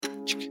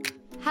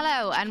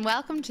Hello and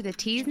welcome to the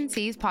T's and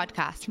C's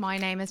podcast. My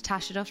name is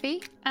Tasha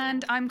Duffy.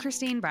 And I'm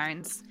Christine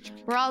Barnes.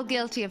 We're all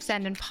guilty of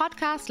sending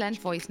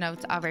podcast-length voice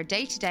notes of our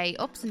day-to-day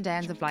ups and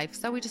downs of life,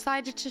 so we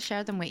decided to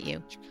share them with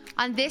you.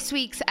 On this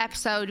week's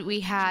episode, we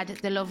had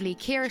the lovely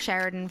Ciara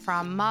Sheridan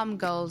from Mom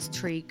Goals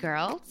 3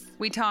 Girls.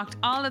 We talked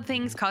all the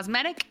things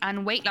cosmetic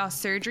and weight loss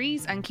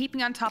surgeries and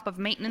keeping on top of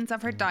maintenance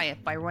of her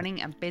diet by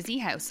running a busy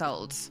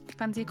household.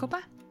 Fancy a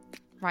cuppa?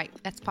 Right,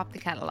 let's pop the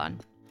kettle on.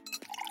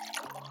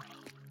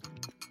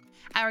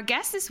 Our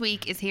guest this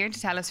week is here to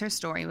tell us her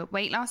story with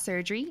weight loss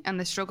surgery and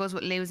the struggles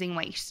with losing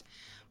weight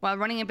while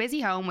running a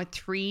busy home with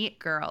 3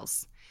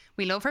 girls.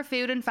 We love her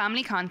food and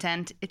family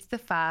content. It's the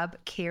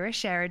fab Ciara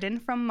Sheridan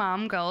from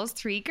Mom Goals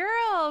 3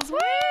 Girls. Woo!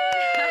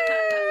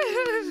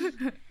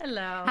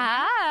 Hello.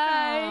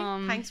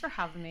 Hi. Thanks for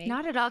having me.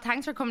 Not at all.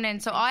 Thanks for coming in.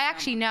 So I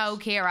actually know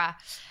Ciara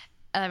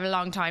a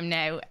long time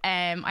now.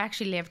 I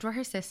actually lived with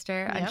her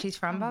sister and she's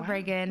from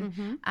Balbriggan.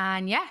 Mm-hmm.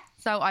 And yeah,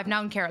 so I've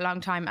known Ciara a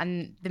long time.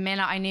 And the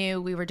minute I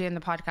knew we were doing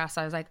the podcast,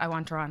 I was like, I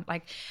want her on.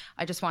 Like,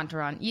 I just want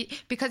her on.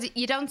 Because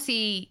you don't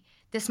see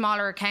the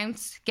smaller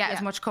accounts get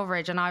as much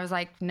coverage. And I was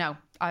like, no.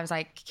 I was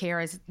like,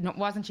 Ciara's,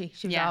 wasn't she?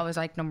 She was always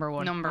like number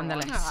one on the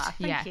list.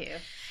 Thank you.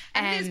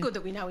 And it is good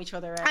that we know each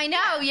other. I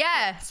know,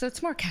 yeah. So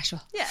it's more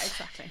casual. Yeah,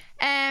 exactly.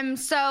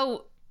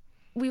 So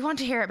we want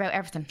to hear about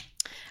everything.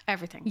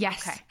 Everything.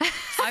 Yes.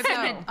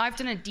 Okay. I've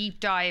done a deep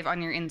dive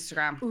on your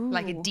Instagram.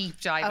 Like a deep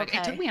dive. Like,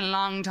 it took me a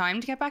long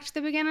time to get back to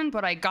the beginning,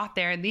 but I got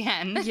there in the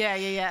end.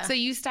 Yeah. So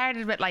you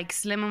started with like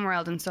Slimming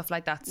World and stuff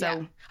like that.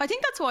 So I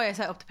think that's why I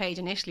set up the page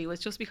initially, was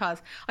just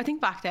because I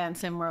think back then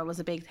Slimming World was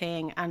a big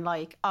thing, and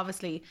like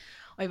obviously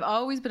I've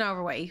always been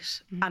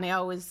overweight and I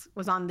always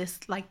was on this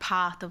like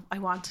path of I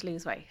want to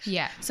lose weight.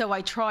 Yeah. So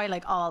I try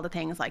like all the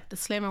things like the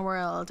Slimmer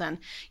World, and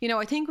you know,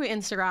 I think with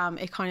Instagram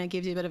it kind of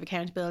gives you a bit of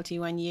accountability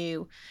when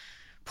you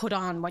put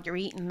on what you're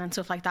eating and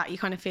stuff like that. You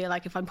kind of feel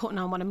like if I'm putting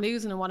on what I'm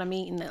losing and what I'm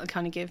eating, it'll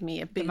kind of give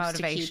me a boost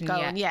to keep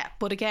going. Yeah.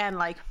 But again,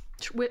 like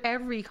with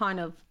every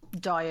kind of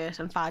diet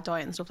and fad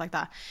diet and stuff like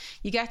that,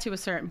 you get to a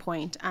certain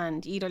point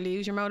and you either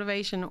lose your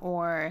motivation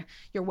or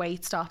your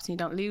weight stops and you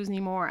don't lose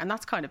anymore. And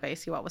that's kind of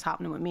basically what was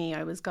happening with me.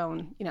 I was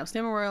going, you know,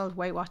 Slimmer World,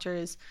 Weight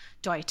Watchers,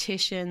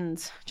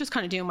 dietitians, just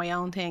kind of doing my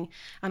own thing,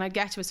 and I'd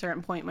get to a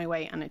certain point in my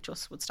weight and it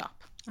just would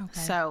stop.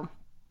 So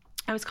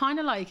I was kind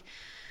of like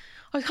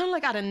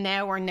at a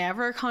now or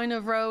never kind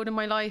of road in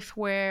my life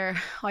where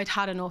I'd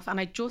had enough, and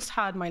I just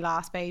had my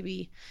last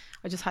baby.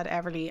 I just had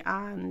Everly,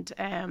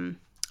 and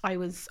I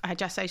had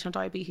gestational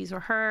diabetes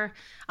with her,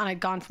 and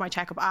I'd gone for my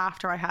checkup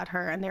after I had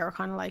her, and they were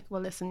kind of like,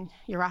 well, listen,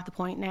 you're at the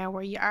point now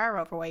where you are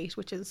overweight,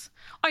 which is,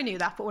 I knew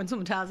that, but when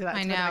someone tells you that,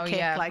 it's a bit of a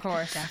kick. Like, of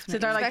course, definitely. So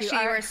they're like,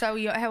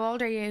 especially how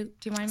old are you?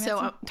 Do you mind me asking? So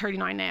I'm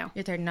 39 now.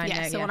 You're 39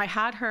 now, So when I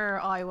had her,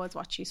 I was,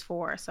 she's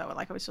 4, so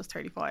like I was just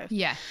 35.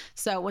 Yeah.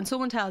 So when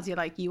someone tells you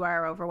like you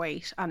are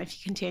overweight, and if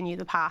you continue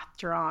the path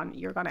you're on,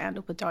 you're going to end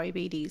up with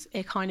diabetes,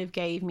 it kind of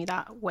gave me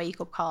that wake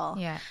up call.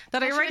 Yeah.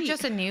 That I already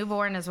just a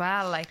newborn as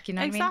well, like, you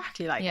know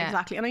exactly, what I mean?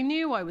 Exactly. And I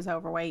knew I was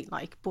overweight,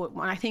 like, but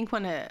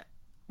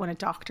when a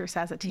doctor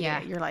says it to you,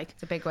 you're like,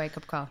 it's a big wake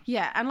up call.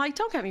 Yeah. And like,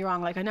 don't get me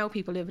wrong, like I know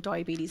people live with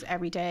diabetes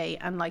every day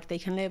and like they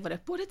can live with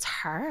it, but it's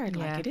hard.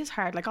 Like it is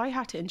hard. Like I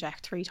had to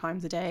inject 3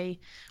 times a day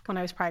when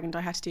I was pregnant.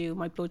 I had to do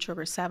my blood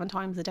sugar 7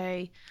 times a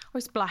day. I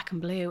was black and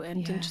blue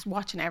and just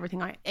watching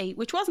everything I ate,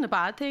 which wasn't a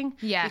bad thing.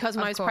 Yeah. Because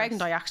when I was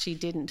pregnant, I actually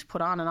didn't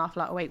put on an awful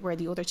lot of weight, where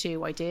the other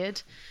 2 I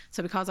did.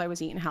 So because I was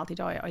eating a healthy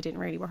diet, I didn't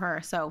really with her.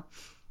 So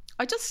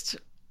I just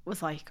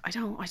was like, I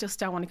just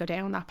don't want to go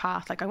down that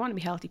path. Like I want to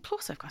be healthy,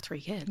 plus I've got 3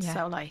 kids.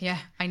 So like,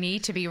 I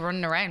need to be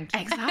running around.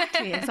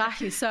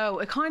 Exactly. So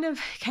it kind of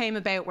came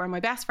about where my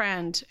best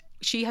friend,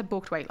 she had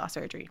booked weight loss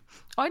surgery.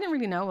 I didn't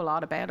really know a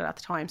lot about it at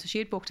the time, so she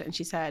had booked it and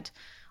she said,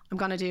 I'm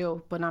going to do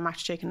it, but I'm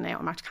actually checking it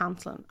out, I'm actually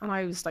cancelling. And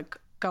I was like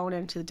going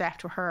into the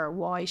depth with her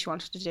why she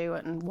wanted to do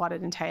it and what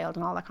it entailed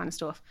and all that kind of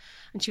stuff.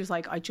 And she was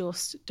like, I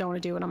just don't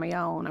want to do it on my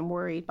own, I'm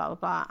worried, blah blah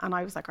blah. And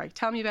I was like, right,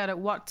 tell me about it.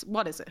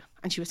 What is it?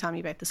 And she was telling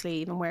me about the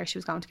sleeve and where she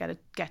was going to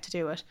get to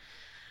do it.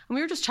 And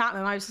we were just chatting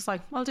and I was just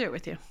like, I'll do it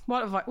with you.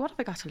 What have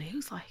I got to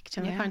lose? Like,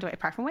 do you know, kind of way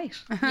apart from weight?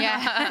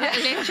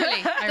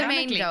 Literally the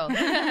main goal.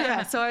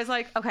 So I was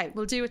like, okay,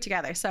 we'll do it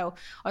together. So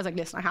I was like,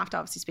 listen, I have to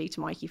obviously speak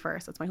to Mikey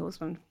first, that's my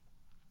husband.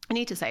 I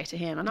need to say it to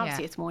him, and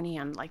obviously it's money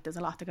and like there's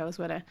a lot that goes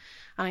with it,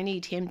 and I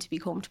need him to be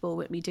comfortable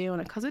with me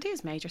doing it because it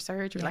is major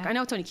surgery. Like I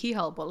know it's only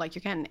keyhole, but like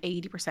you're getting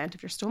 80%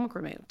 of your stomach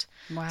removed.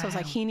 Wow. So it's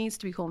like he needs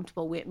to be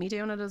comfortable with me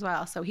doing it as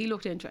well. So he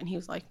looked into it and he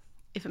was like,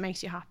 if it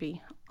makes you happy,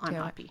 I'm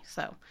happy.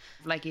 So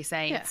like you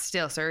say, it's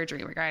still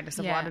surgery regardless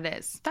of what it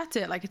is. That's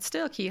it. Like it's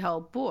still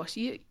keyhole, but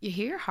you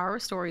hear horror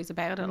stories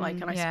about it. Like,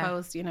 and I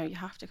suppose, you know, you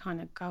have to kind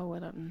of go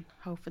with it and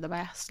hope for the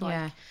best.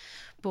 Like,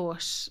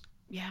 but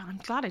yeah, I'm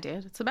glad I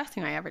did. It's the best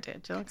thing I ever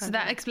did. You know, So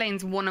that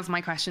explains one of my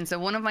questions. So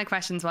one of my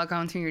questions while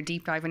going through your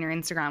deep dive on your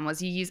Instagram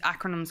was you use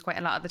acronyms quite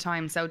a lot of the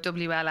time. So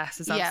WLS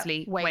is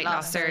obviously weight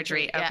loss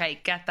surgery. Yeah. Okay,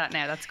 get that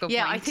now. That's a good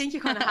yeah, point. I think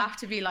you kind of have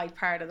to be like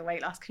part of the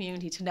weight loss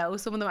community to know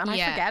some of them. And I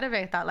forget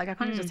about that. Like I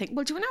kind of just think,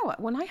 well, do you know what?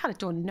 When I had it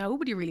done,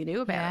 nobody really knew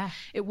about it.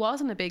 It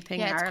wasn't a big thing.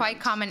 Yeah, it's quite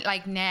common.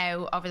 Like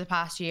now, over the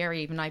past year,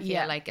 even I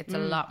feel like it's a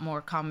lot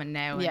more common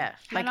now. Yeah.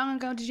 How long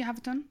ago did you have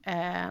it done?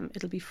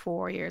 It'll be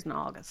 4 years in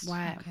August.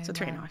 Wow. Okay, so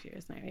 3.5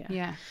 years now. Yeah.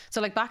 Yeah. So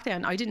like back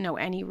then, I didn't know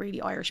any really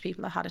Irish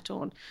people that had it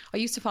done. I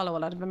used to follow a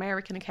lot of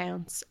American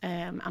accounts,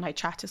 and I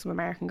chat to some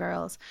American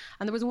girls,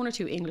 and there was 1 or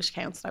 2 English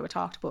accounts that I would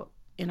talk to, but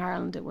in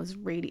Ireland it was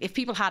really, if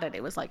people had it,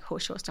 it was like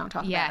hush hush, don't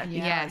talk about it.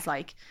 Yeah, it's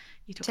like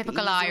you took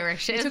typical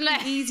Irish, you took the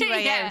easy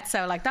way Yeah. out.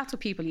 So like that's what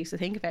people used to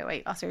think about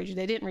weight loss surgery.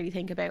 They didn't really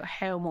think about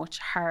how much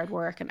hard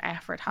work and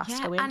effort has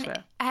to go into it.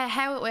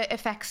 How it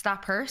affects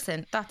that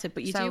person. That's it.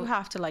 But you do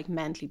have to like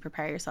mentally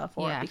prepare yourself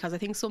for it, because I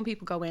think some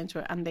people go into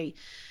it and they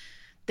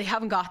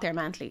haven't got there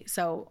mentally.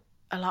 So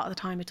a lot of the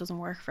time it doesn't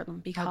work for them,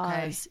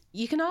 because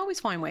you can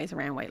always find ways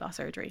around weight loss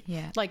surgery.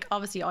 Yeah. Like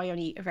obviously I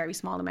only eat a very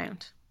small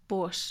amount,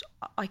 but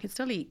I can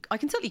still eat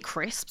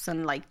crisps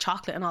and like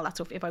chocolate and all that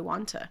stuff if I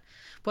want to.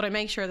 But I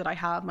make sure that I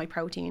have my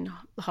protein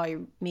high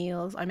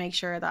meals. I make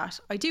sure that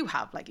I do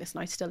have, like,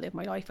 listen, I still live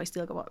my life. I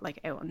still go out,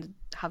 like, out and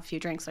have a few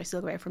drinks. I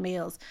still go out for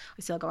meals.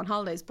 I still go on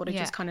holidays, but I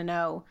just kind of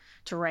know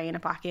to rein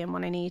it back in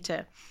when I need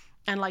to.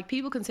 And like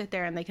people can sit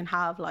there and they can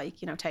have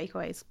like, you know,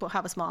 takeaways, but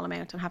have a small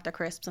amount and have their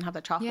crisps and have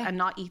their chocolate and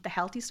not eat the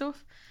healthy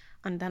stuff.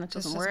 And then it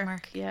doesn't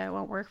work. Yeah, it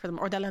won't work for them.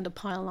 Or they'll end up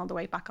piling all the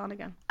weight back on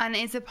again. And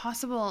is it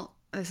possible,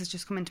 this has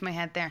just come into my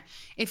head there,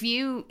 if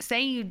you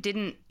say you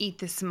didn't eat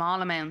the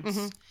small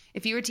amounts,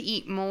 if you were to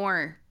eat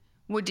more,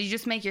 would you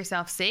just make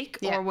yourself sick,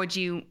 or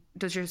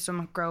does your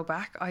stomach grow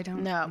back? I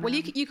don't know. Well,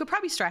 you could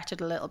probably stretch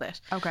it a little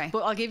bit. Okay. But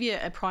I'll give you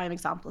a prime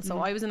example. So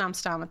I was in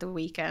Amsterdam at the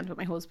weekend with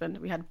my husband.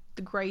 We had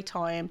a great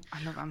time.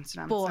 I love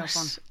Amsterdam. But it's so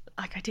fun.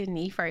 like I didn't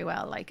eat very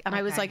well. Like, and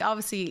I was like,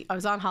 obviously I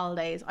was on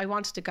holidays. I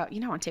wanted to go, you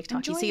know, on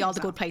TikTok, you see all the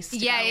good places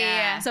to go.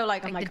 Yeah. So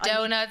like I'm like the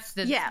donuts,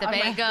 the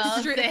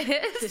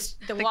bagels,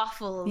 the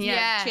waffles,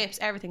 chips,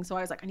 everything. So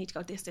I was like, I need to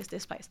go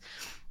this place.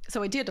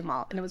 So I did them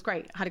all and it was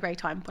great. I had a great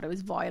time, but I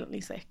was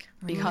violently sick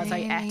because I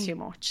ate too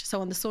much.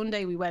 So on the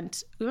Sunday we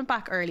went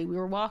back early. We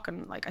were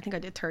walking, like, I think I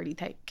did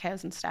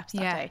 30,000 steps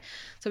that day.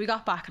 So we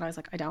got back and I was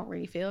like, I don't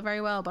really feel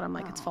very well, but I'm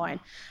like, it's fine.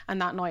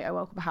 And that night I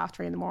woke up at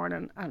 3:30 in the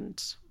morning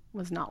and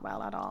was not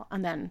well at all,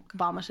 and then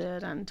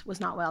vomited and was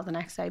not well the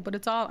next day. But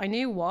it's all, I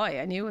knew why.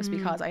 I knew it was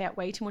because I ate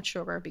way too much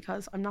sugar,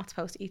 because I'm not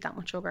supposed to eat that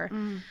much sugar,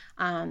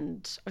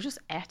 and I just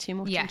ate too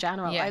much in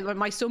general.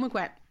 My stomach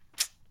went,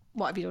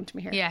 what have you done to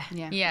me here?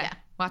 Yeah.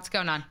 What's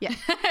going on? Yeah.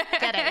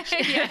 Get out.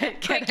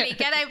 Quickly,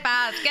 get out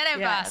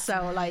fast.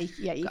 So like,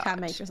 you can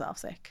make yourself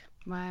sick.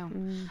 Wow.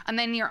 And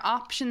then your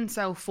option,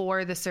 so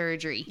for the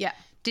surgery,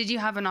 did you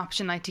have an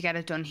option like to get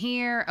it done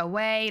here,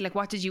 away? Like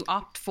what did you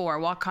opt for?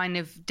 What kind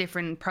of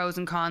different pros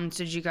and cons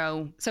did you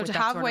go? So to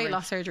have weight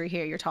loss surgery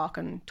here, you're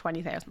talking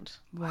 20,000.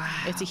 Wow.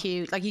 It's a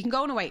huge, like, you can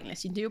go on a waiting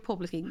list. You can do it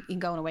publicly, you can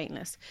go on a waiting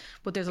list,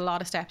 but there's a lot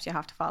of steps you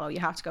have to follow. You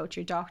have to go to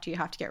your doctor, you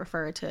have to get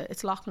referred to,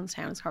 it's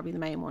Loughlinstown is probably the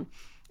main one.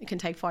 It can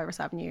take 5 or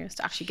 7 years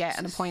to actually get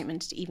an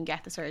appointment to even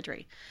get the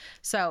surgery.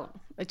 So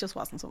it just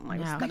wasn't something I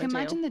was going to do.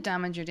 Imagine the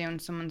damage you're doing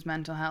to someone's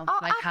mental health. Oh,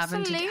 like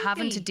having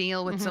to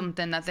deal with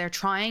something that they're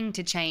trying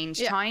to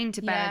change, trying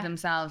to better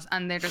themselves,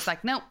 and they're just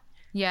like, no,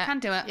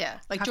 can't do it. Yeah,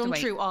 like jump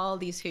through all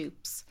these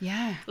hoops.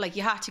 Yeah. Like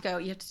you have to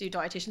do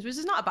dietitians, which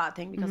is not a bad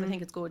thing, because I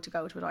think it's good to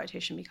go to a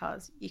dietitian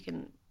because you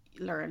can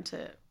learn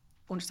to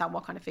understand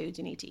what kind of foods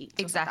you need to eat.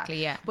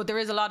 Exactly, like But there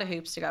is a lot of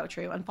hoops to go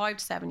through, and 5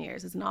 to 7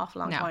 years is an awful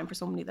long time for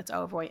somebody that's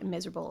overweight and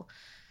miserable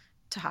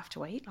to have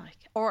to wait, like,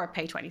 or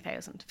pay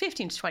 20,000,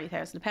 15 to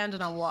 20,000,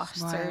 depending on what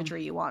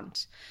surgery you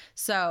want.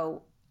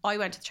 So I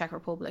went to the Czech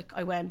Republic.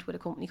 I went with a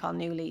company called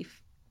New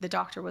Leaf. The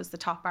doctor was the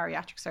top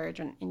bariatric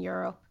surgeon in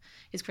Europe.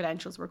 His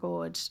credentials were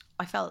good.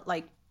 I felt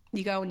like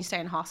you go and you stay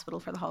in hospital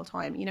for the whole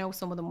time. You know,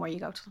 some of them where you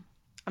go to,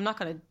 I'm not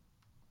going to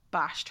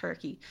bash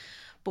Turkey,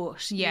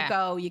 but you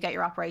go, you get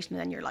your operation, and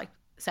then you're like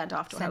sent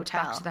off to a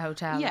hotel. Back to the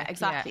hotel. Yeah,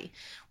 exactly. Yeah.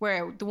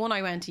 Where the one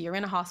I went to, you're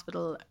in a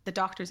hospital, the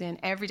doctor's in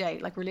every day,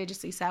 like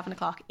religiously 7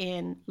 o'clock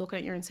in, looking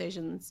at your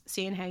incisions,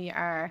 seeing how you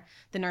are.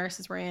 The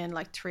nurses were in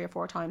like 3 or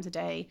 4 times a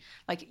day.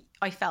 Like,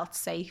 I felt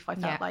safe. I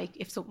felt like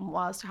if something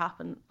was to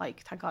happen,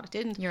 like, thank God it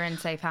didn't. You're in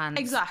safe hands.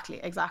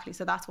 Exactly.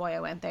 So that's why I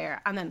went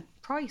there. And then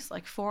price,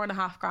 like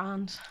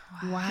 $4,500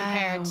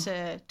 compared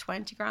to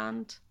 20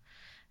 grand.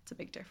 It's a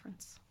big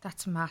difference.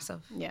 That's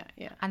massive. Yeah.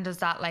 And does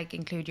that like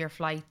include your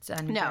flights?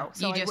 And no,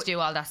 so you just do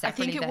all that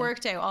separately? I think it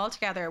worked out all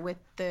together with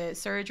the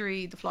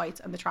surgery, the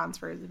flights, and the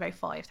transfers, about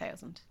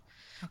 5,000.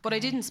 Okay. But I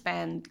didn't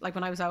spend, like,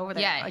 when I was over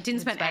there, I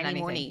didn't spend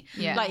any money.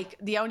 Yeah. Like,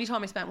 the only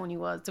time I spent money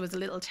was, there was a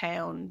little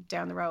town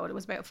down the road. It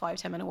was about a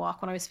 5-10 minute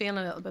walk. When I was feeling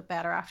a little bit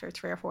better after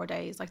 3 or 4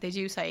 days, like, they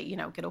do say, you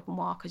know, get up and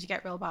walk, because you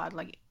get real bad,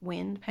 like,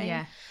 wind pain.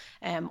 Yeah.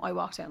 I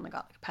walked out and I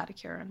got like a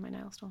pedicure and my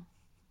nails done.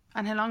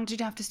 And how long did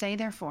you have to stay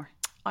there for?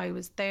 I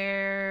was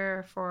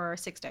there for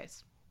 6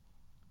 days.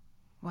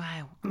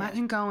 Wow.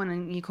 Imagine going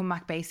and you come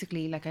back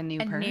basically like a new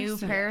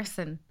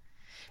person.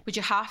 But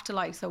you have to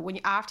like, so when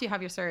you, after you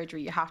have your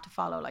surgery, you have to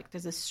follow like,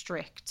 there's a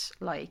strict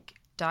like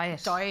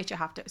diet you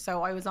have to.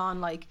 So I was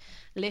on like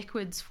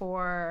liquids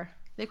for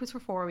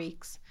 4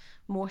 weeks,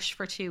 mush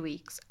for 2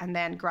 weeks, and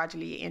then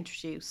gradually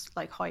introduce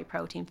like high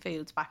protein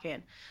foods back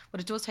in.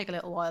 But it does take a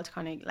little while to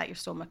kind of let your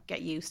stomach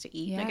get used to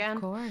eating again.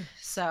 Of course.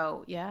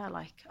 So yeah,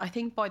 like I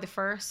think by the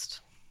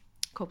first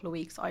couple of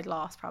weeks I'd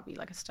lost probably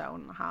like 1.5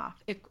 stone.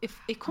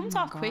 It comes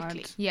off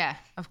quickly. Yeah,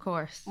 of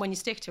course. When you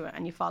stick to it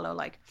and you follow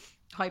like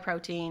high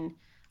protein,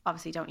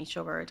 obviously don't eat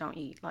sugar, don't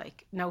eat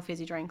like no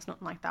fizzy drinks,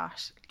 nothing like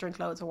that, drink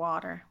loads of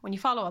water. When you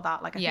follow all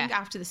that, like I think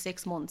after the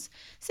 6 months,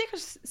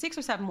 6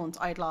 or 7 months,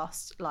 I'd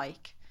lost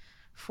like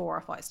 4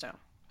 or 5 stone.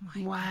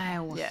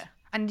 Wow. Yeah.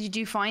 And did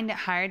you find it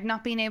hard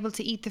not being able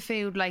to eat the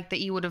food like that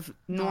you would have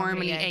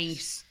normally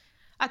ate?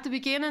 At the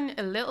beginning,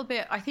 a little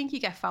bit. I think you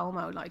get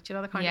FOMO, like, do you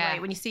know the kind of way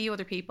when you see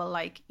other people,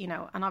 like, you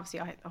know, and obviously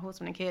I had a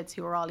husband and kids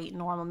who were all eating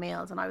normal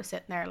meals, and I was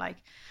sitting there like,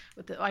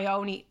 I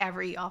only ever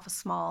eat off a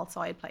small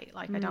side plate,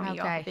 like I don't eat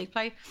off a big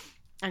plate,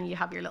 and you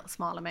have your little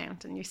small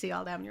amount, and you see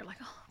all them, and you're like,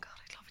 oh God,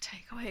 I'd love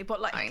a takeaway,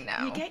 but like,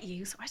 you get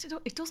used.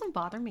 It doesn't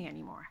bother me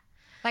anymore.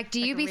 Like,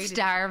 do you be really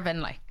starving,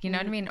 like, you know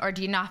what I mean, or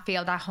do you not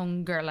feel that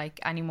hunger like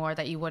anymore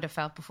that you would have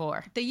felt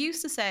before? They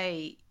used to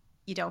say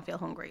you don't feel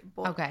hungry,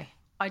 but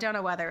I don't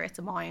know whether it's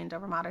a mind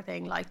over matter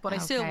thing, like, but I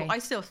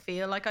still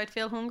feel like I'd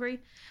feel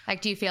hungry.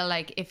 Like, do you feel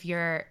like if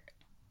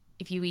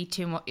you eat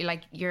too much,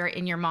 like you're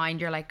in your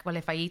mind, you're like, well,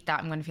 if I eat that,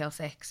 I'm going to feel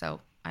sick.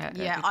 So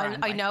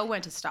I know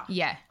when to stop.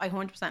 Yeah, I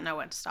 100% know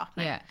when to stop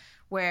now. Yeah.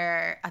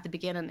 Where at the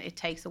beginning it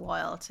takes a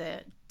while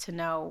to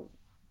know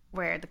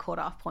where the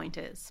cutoff point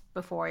is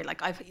before,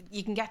 like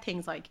you can get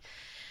things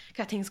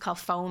called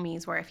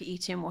foamies, where if you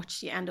eat too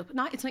much you end up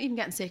it's not even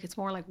getting sick, it's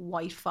more like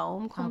white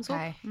foam comes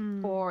up.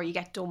 Or you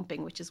get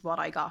dumping, which is what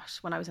I got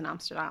when I was in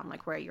Amsterdam,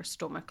 like where your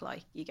stomach,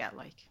 like you get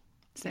like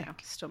sick. You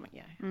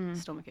know,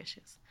 stomach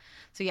issues.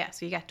 So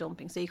you get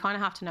dumping, so you kind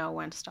of have to know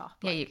when to stop.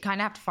 Yeah, you kind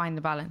of have to find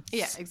the balance.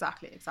 Yeah,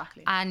 exactly.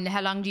 And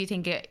how long do you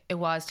think it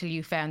was till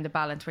you found the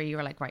balance where you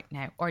were like, right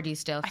now, or do you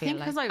still feel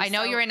like, I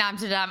know you're in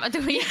Amsterdam at the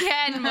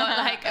weekend, but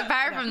like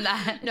apart from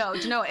that, no,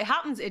 do you know, it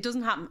happens, it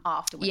doesn't happen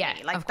often with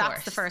me. Like that's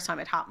course. The first time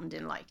it happened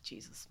in like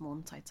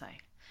months, I'd say.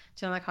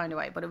 Do you know, that kind of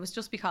way? But it was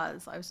just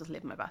because I was just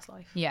living my best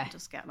life. Yeah.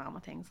 Just getting on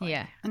with things. Like.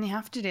 Yeah. And you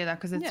have to do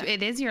that because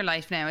it is your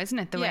life now, isn't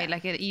it? The way,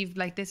 like, you've,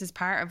 like, this is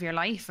part of your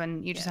life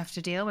and you just have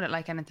to deal with it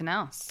like anything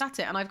else. That's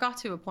it. And I've got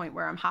to a point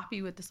where I'm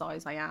happy with the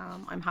size I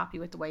am. I'm happy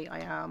with the weight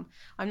I am.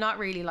 I'm not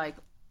really, like,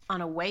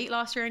 on a weight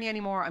loss journey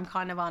anymore. I'm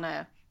kind of on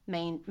a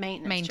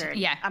maintenance journey.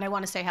 Yeah. And I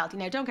want to stay healthy.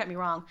 Now, don't get me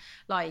wrong.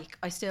 Like,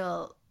 I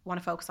still want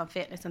to focus on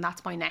fitness, and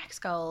that's my next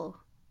goal.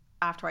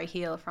 After I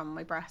heal from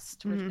my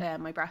breast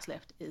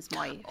lift is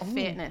my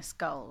fitness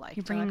goal. Like,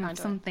 you're bringing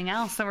something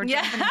else. So we're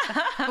jumping into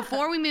that.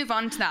 Before we move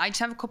on to that, I just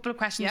have a couple of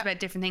questions about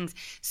different things.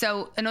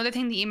 So another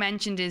thing that you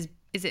mentioned is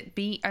it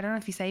I don't know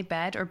if you say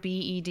BED or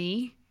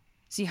BED.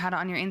 So you had it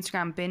on your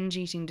Instagram, binge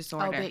eating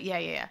disorder. Oh,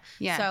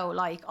 yeah. So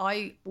like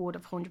I would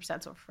have 100%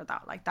 suffered for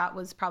that. Like that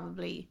was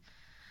probably,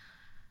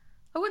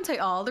 I wouldn't say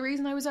all the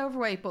reason I was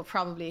overweight, but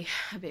probably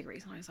a big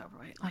reason I was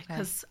overweight. Like,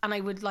 and I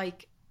would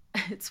like,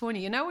 it's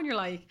funny, you know, when you're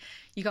like,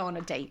 you go on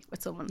a date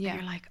with someone and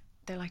you're like,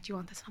 they're like, do you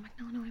want this? I'm like,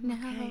 no, I'm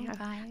okay.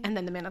 Fine. And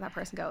then the minute that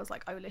person goes,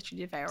 like, I would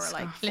literally devour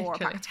like 4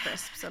 packets of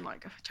crisps and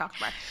like a chocolate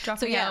bar.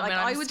 Dropping out like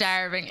I was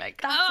starving.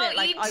 Like, that's it.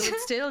 Like I would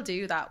still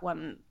do that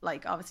when,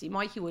 like, obviously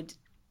Mikey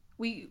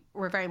we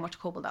were very much a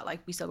couple that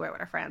like we still go out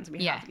with our friends and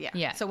we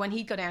have. So when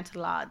he'd go down to the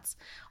lads,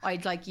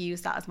 I'd like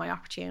use that as my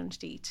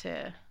opportunity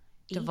to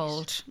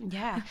divulge.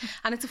 Yeah.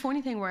 And it's a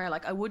funny thing where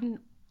like I wouldn't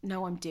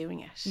know I'm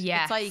doing it.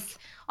 Yeah. It's like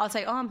I'll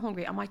say, oh, I'm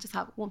hungry. I might just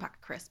have 1 pack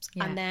of crisps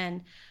and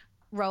then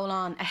roll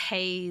on a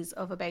haze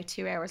of about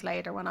 2 hours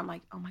later when I'm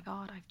like, oh my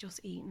God, I've just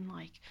eaten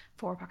like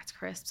 4 packets of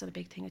crisps and a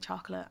big thing of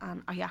chocolate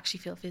and I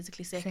actually feel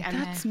physically sick. And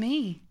that's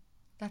me.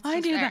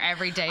 I do that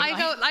every day.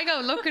 I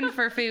go looking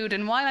for food,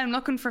 and while I'm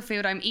looking for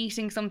food, I'm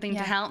eating something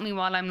to help me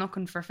while I'm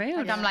looking for food.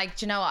 Like I'm like,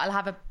 do you know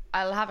what?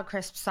 I'll have a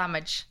crisp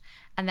sandwich,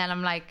 and then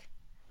I'm like,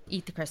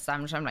 eat the crisp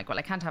sandwich. I'm like, well,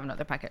 I can't have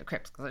another packet of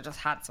crisps because I just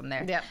had some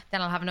there. Yeah.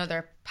 Then I'll have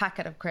another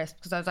packet of crisps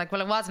because I was like,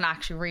 well, it wasn't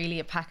actually really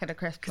a packet of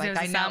crisps. Like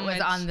I know it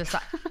was on the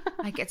side.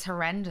 Like it's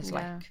horrendous.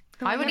 Like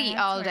I would eat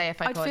all day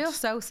if I could. I'd feel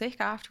so sick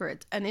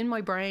afterwards, and in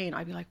my brain,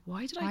 I'd be like,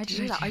 why did I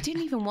do that? I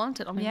didn't even want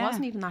it, and I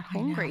wasn't even that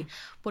hungry.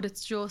 But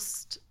it's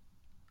just,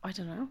 I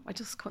don't know. I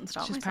just couldn't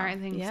stop myself. Part of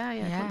things. Yeah. I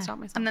couldn't stop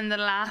myself. And then the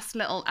last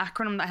little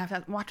acronym that I have to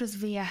ask, what does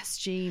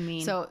VSG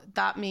mean? So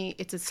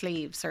it's a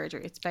sleeve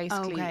surgery. It's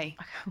basically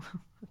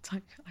it's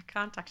like I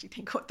can't actually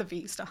think what the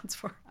V stands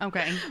for.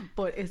 Okay.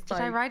 But it's Did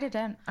I write it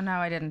down? Oh, no,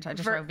 I didn't. I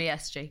just wrote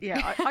VSG.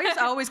 Yeah, I just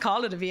always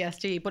call it a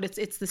VSG, but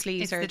it's the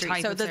sleeve surgery.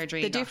 The type of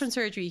surgery. The different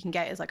surgery you can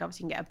get is like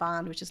obviously you can get a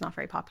band, which is not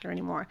very popular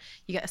anymore.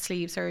 You get a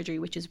sleeve surgery,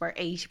 which is where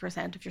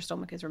 80% of your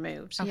stomach is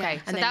removed.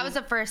 Okay, so that was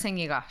the first thing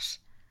you got.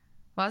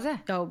 Was it?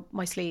 Oh,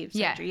 my sleeve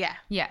surgery,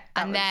 yeah.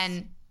 And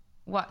then,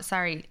 what,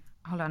 sorry,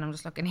 Hold on, I'm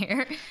just looking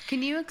here.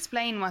 Can you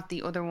explain what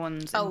the other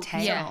ones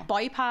entail? Yeah.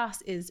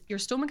 Bypass is your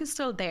stomach is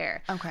still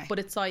there. Okay. But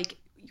it's like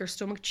your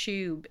stomach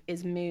tube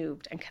is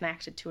moved and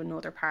connected to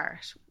another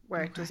part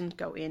where it doesn't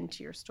go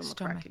into your stomach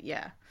directly.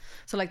 Yeah.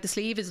 So like the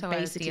sleeve is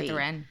basically the other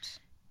end.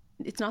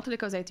 It's not that it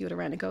goes out the other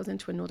end, it goes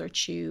into another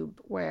tube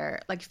where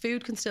like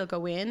food can still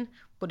go in,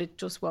 but it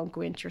just won't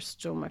go into your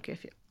stomach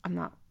if you, I'm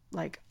not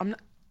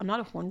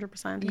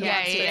 100%.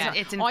 Yeah.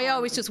 I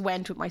always just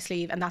went with my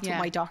sleeve, and that's what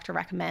my doctor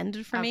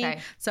recommended for me.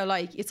 So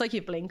like it's like you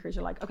have blinkers,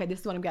 you're like, okay,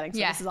 this is what I'm getting, so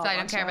this is all I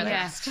don't care about the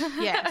rest.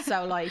 Yeah,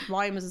 so like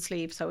mine was a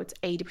sleeve, so it's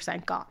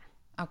 80% gone.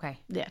 Okay.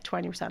 Yeah,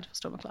 20% of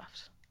stomach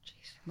left.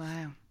 Jeez.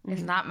 Wow.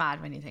 Isn't that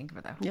mad when you think of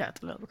it though? Yeah,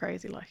 it's a little bit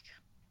crazy, like.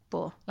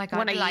 But like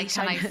when I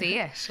see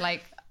it,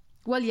 like.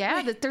 Well,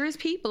 yeah, there is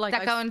people like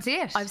that go and see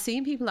it. I've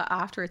seen people that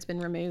after it's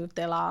been removed,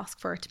 they'll ask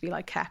for it to be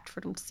like kept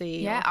for them to see.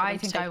 Yeah, I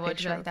think I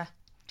would like that.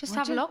 Just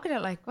have a look at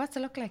it. Like, what's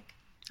it look like?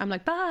 I'm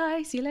like,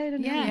 bye, see you later.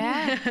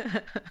 Yeah.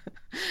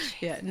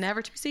 Yeah,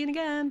 never to be seen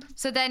again.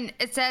 So then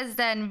it says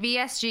then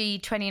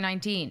VSG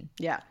 2019.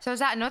 Yeah. So is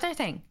that another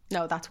thing?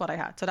 No, that's what I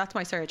had. So that's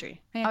my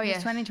surgery. Yeah, oh yeah,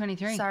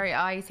 2023. Sorry,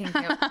 I think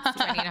it was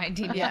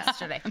 2019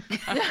 yesterday.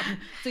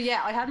 So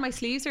yeah, I had my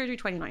sleeve surgery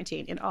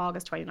 2019 in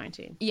August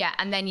 2019. Yeah,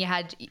 and then you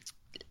had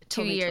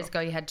 2 years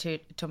ago you had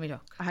tummy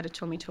tuck. I had a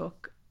tummy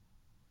tuck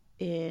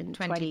in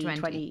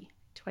 2020.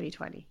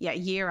 Yeah, a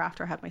year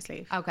after I had my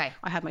sleeve. Okay.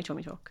 I had my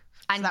tummy tuck.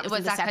 And so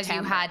was that because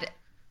you had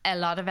a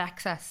lot of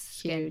excess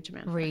skin? Huge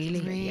amount.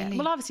 Really? Yeah.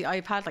 Well, obviously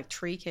I've had like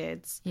 3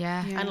 kids.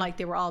 Yeah. And like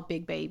they were all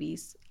big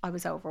babies. I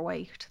was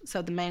overweight.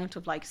 So the amount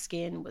of like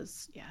skin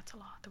was, it's a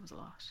lot. There was a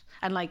lot.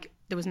 And like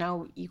there was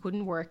you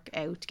couldn't work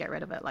out to get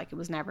rid of it. Like it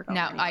was never going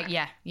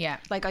anywhere. Yeah.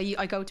 Like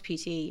I go to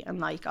PT and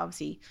like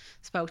obviously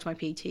spoke to my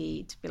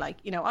PT to be like,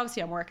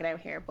 obviously I'm working out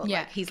here, but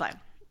like he's like,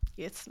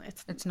 it's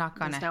not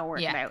gonna. It's not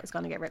working out. It's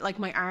gonna get rid. Like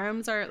my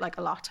arms are like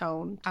a lot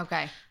toned.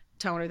 Okay.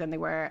 Toner than they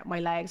were. My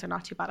legs are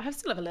not too bad. I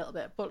still have a little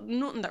bit, but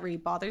nothing that really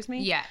bothers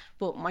me. Yeah.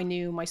 But I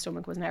knew my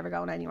stomach was never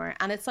going anywhere,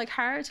 and it's like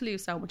hard to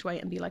lose so much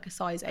weight and be like a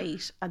size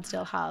 8 and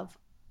still have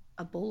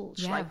a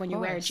bulge, like when you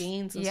wear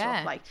jeans and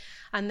stuff, like.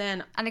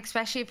 And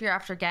especially if you're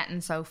after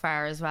getting so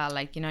far as well,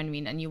 like, you know what I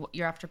mean, and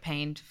you're after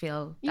paying to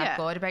feel that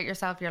good about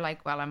yourself. You're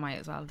like, well, I might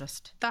as well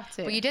just. That's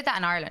it. But you did that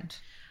in Ireland.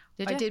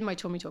 I did my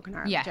tummy tuck in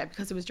Ireland,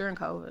 because it was during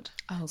COVID.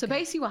 Oh, okay. So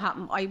basically what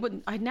happened,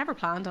 I'd never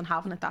planned on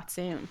having it that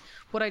soon,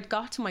 but I'd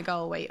got to my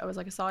goal weight. I was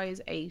like a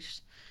size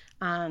 8,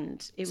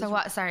 and it was.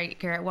 So sorry,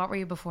 Ciara, what were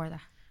you before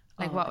that?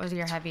 Like what was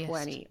your heaviest?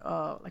 20.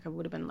 Oh, like I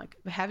would have been like,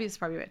 the heaviest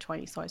probably about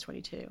 20, size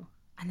 22.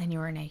 And then you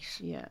were an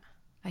 8. Yeah.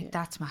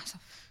 That's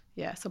massive.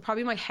 Yeah, so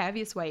probably my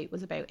heaviest weight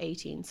was about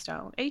 19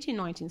 stone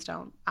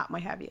at my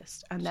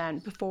heaviest. And then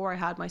before I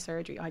had my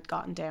surgery, I'd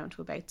gotten down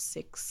to about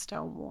 16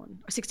 stone 1.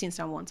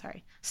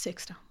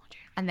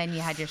 And then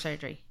you had your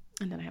surgery.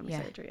 And then I had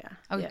my surgery, yeah.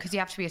 Oh, because you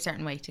have to be a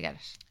certain weight to get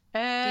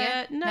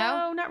it.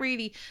 No, not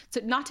really.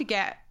 So not to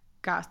get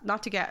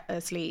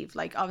a sleeve.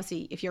 Like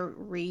obviously, if you're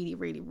really,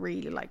 really,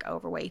 really like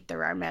overweight,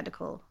 there are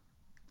medical,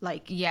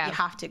 like you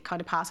have to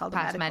kind of pass all the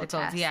medical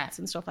tests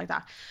and stuff like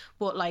that.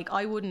 But like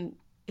I wouldn't.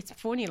 It's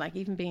funny, like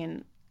even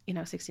being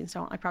 16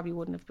 stone, I probably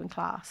wouldn't have been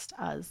classed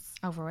as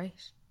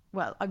overweight.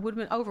 Well, I would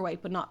have been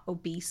overweight, but not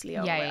obesely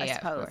overweight, I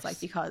suppose. Like,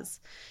 because,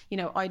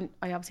 I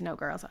obviously know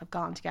girls that have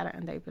gone to get it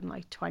and they've been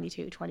like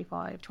 22,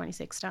 25,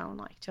 26 stone,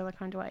 like, to that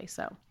kind of way.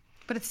 So,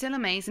 but it's still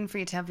amazing for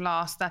you to have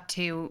lost that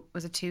 2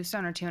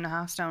 stone or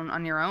 2.5 stone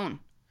on your own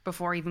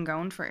before even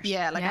going for it.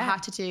 Yeah, like I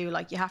had to do,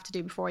 like you have to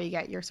do before you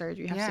get your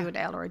surgery, you have to do an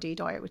L or a D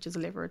diet, which is a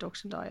liver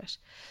reduction diet.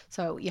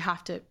 So you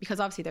have to, because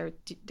obviously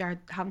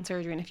they're having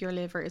surgery, and if your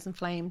liver is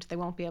inflamed, they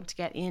won't be able to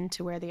get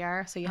into where they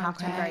are. So you have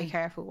to be very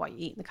careful what you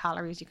eat and the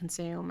calories you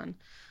consume and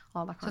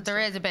all that kind of stuff. So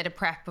there is a bit of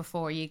prep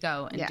before you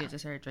go and do the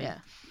surgery. Yeah,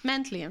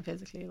 mentally and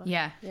physically. Like,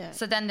 yeah.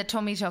 So then the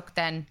tummy tuck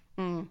then.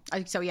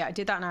 I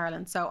did that in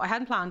Ireland. So I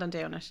hadn't planned on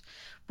doing it,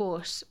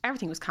 but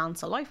everything was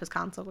cancelled. Life was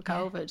cancelled with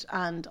COVID,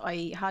 and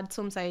I had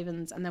some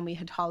savings, and then we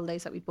had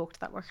holidays that we booked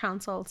that were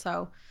cancelled.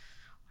 So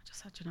I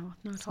just said,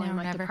 no time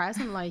like the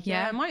present. Like,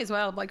 I might as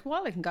well. Like,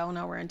 I can go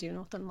nowhere and do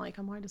nothing. Like,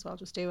 I might as well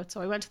just do it. So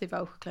I went to the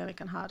Evoca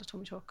clinic and had a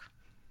tummy tuck.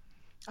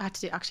 I had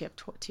to actually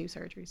have 2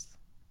 surgeries.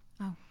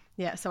 Oh.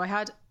 Yeah, so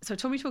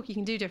tummy tuck, you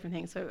can do different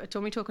things. So a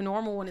tummy tuck, a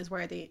normal one is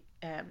where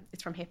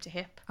it's from hip to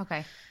hip.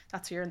 Okay.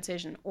 That's your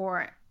incision.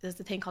 Or there's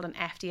the thing called an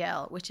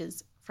FDL, which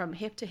is from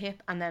hip to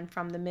hip and then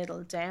from the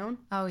middle down.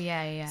 Oh,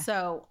 yeah.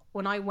 So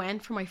when I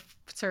went for my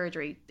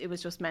surgery, it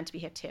was just meant to be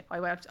hip to hip. I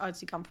went,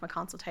 obviously gone for my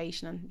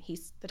consultation, and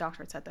the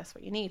doctor had said, that's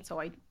what you need.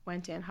 So I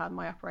went in, had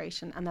my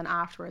operation, and then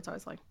afterwards I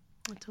was like,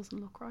 it doesn't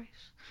look right.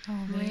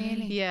 Oh,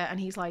 really? Yeah, and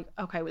he's like,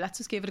 okay, well, let's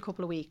just give it a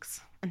couple of weeks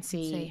and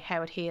see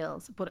how it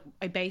heals. But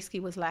I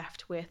basically was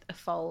left with a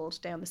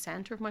fold down the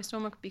centre of my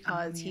stomach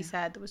because he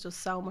said there was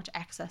just so much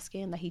excess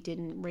skin that he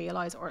didn't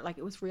realise, or like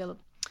it was real,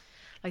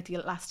 like the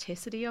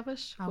elasticity of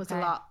it was a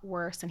lot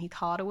worse than he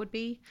thought it would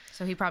be.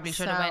 So he probably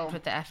should have went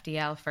with the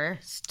FDL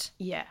first.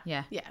 Yeah.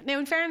 Now,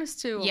 in fairness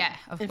to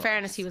of course.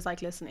 fairness, he was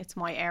like, listen, it's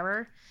my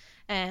error.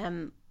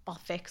 I'll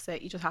fix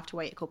it. You just have to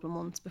wait a couple of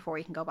months before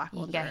you can go back You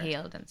under. get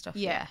healed and stuff.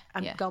 Yeah,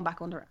 and going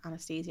back under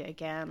anesthesia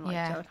again, like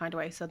the other kind of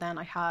way. So then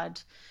I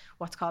had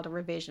what's called a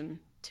revision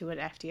to an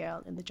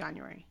FDL in the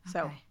January.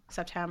 So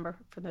September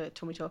for the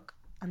tummy tuck,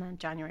 and then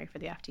January for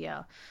the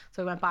FDL.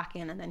 So I went back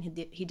in, and then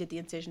he did the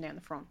incision down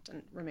the front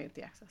and removed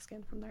the excess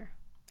skin from there.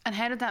 And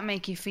how did that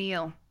make you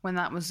feel when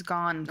that was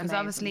gone? Because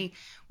obviously,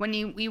 when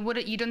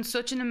you done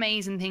such an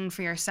amazing thing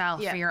for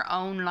yourself, for your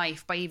own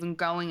life, by even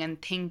going and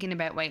thinking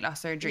about weight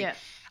loss surgery,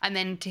 and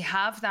then to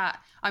have that,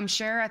 I'm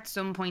sure at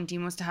some point you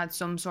must have had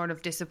some sort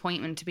of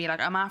disappointment to be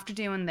like, I'm after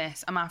doing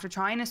this, I'm after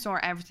trying to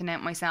sort everything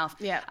out myself,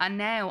 and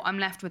now I'm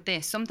left with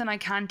this, something I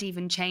can't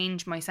even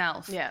change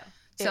myself.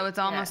 So it's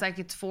almost like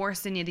it's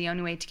forcing you. The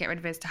only way to get rid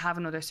of it is to have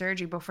another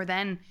surgery. But for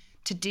then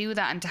to do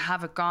that and to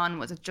have it gone,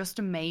 was it just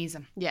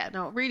amazing? Yeah,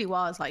 no, it really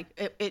was. Like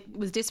it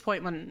was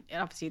disappointing when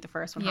obviously the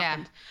first one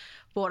happened.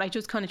 But I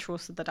just kind of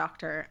trusted the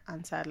doctor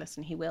and said,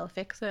 listen, he will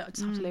fix it. I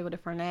just have to live with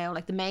it for now.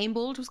 Like the main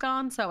bulge was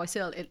gone, so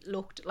it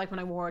looked like when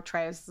I wore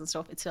trousers and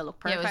stuff, it still looked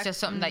perfect. Yeah, it was just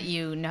something that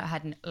you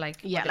hadn't like.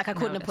 Yeah, like I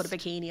couldn't have put a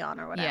bikini on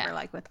or whatever,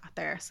 like with that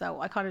there.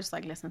 So I kind of just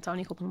like, listen, it's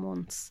only a couple of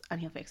months and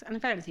he'll fix it. And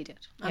in fairness, he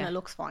did, and it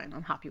looks fine.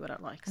 I'm happy with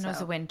it. Like, and it was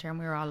the winter and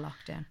we were all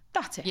locked in.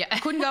 That's it. Yeah, I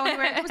couldn't go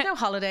anywhere. There was no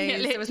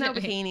holidays. There was no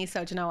bikini.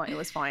 So do you know what? It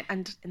was fine.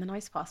 And in the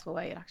nicest possible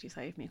way, it actually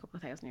saved me a couple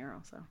of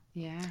 €1,000. So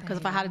because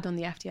if I had done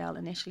the FDL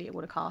initially, it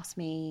would have cost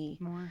me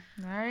more.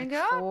 There you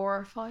go. 4,000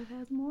 or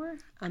 5,000 more.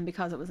 And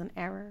because it was an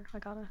error, I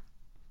got it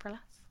for less.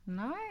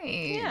 Nice.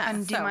 Yeah.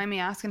 And do you mind me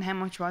asking how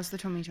much was the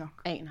tummy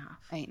tuck? 8.5.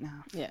 8.5.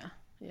 Yeah.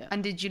 Yeah.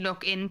 And did you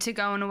look into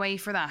going away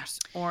for that,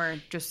 or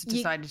just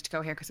decided to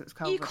go here because it was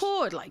COVID? You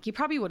could, like, you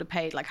probably would have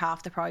paid like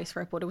half the price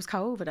for it, but it was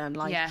COVID, and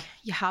like,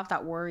 you have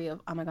that worry of,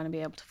 am I going to be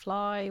able to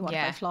fly? What if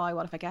I fly?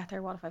 What if I get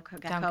there? What if I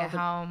get Don't COVID? get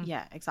home?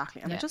 Yeah,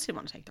 exactly. And I just didn't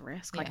want to take the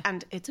risk. Like,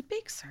 and it's a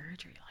big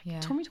surgery.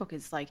 Like, tummy tuck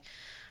is like,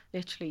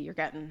 literally, you're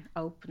getting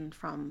open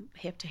from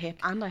hip to hip,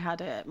 and I had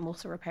a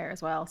muscle repair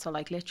as well. So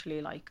like, literally,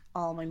 like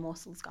all my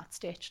muscles got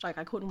stitched. Like,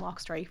 I couldn't walk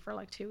straight for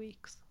like 2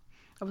 weeks.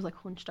 I was like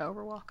hunched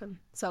over walking.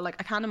 So like,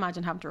 I can't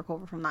imagine having to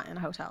recover from that in a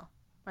hotel.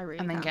 I really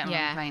and then getting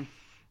on a plane.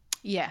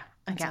 Yeah,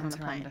 and getting on a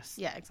plane.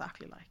 Yeah,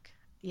 exactly. Like,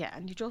 yeah,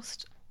 and you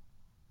just,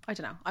 I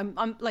don't know.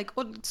 I'm like,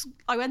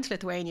 I went to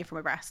Lithuania for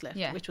my breast lift,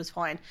 which was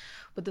fine,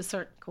 but there's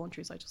certain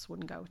countries I just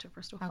wouldn't go to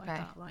for stuff like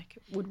that. Like,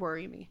 it would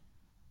worry me.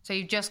 So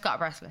you just got a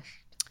breast lift?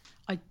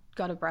 I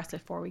got a breast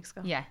lift 4 weeks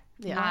ago. Yeah.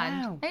 Wow. And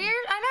I know,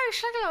 you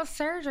should have a little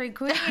surgery,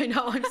 queen. I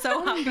know, I'm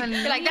so happy.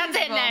 You're like, that's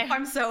it now.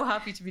 I'm so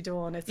happy to be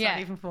done. It's not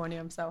even funny.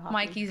 I'm so happy.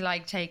 Mikey's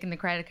like taking the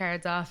credit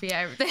cards off you,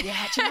 everything.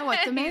 Yeah, do you know what?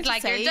 The amount like,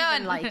 of saving, you're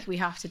done. like,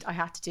 I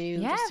had to do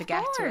just to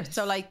get to it.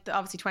 So like,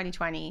 obviously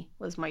 2020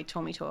 was my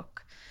tummy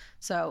tuck.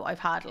 So I've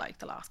had like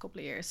the last couple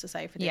of years to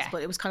save for this,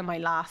 but it was kind of my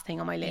last thing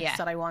on my list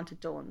that I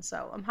wanted done.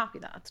 So I'm happy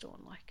that it's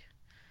done, like.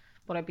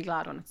 But I'd be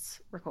glad when it's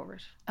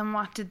recovered. And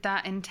what did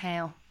that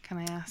entail, can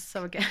I ask?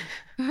 So again,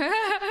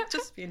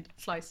 just being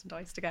sliced and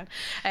diced again.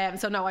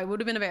 So no, I would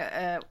have been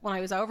about, when I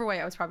was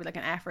overweight, I was probably like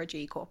an F or a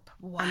G cup.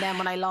 Wow. And then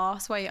when I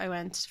lost weight, I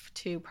went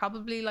to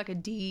probably like a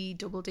D,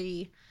 double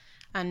D.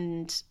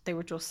 And they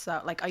were just so,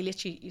 like, I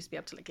literally used to be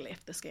able to like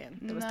lift the skin.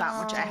 There was that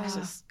much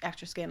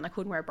extra skin. I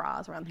couldn't wear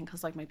bras or anything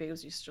because like my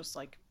boobs used to just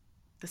like,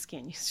 the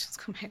skin used to just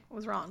come out. It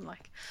was wrong,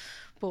 like.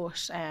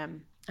 But,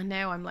 and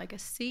now I'm like a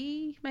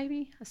C,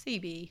 maybe a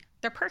CB.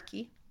 They're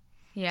perky.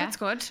 Yeah, that's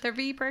good. They're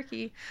V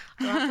perky.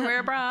 I don't have to wear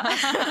a bra.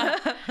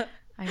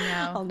 I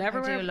know. I'll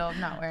never wear. I do love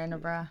not wearing a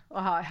bra. Oh,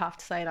 I have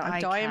to say that.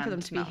 I'm dying for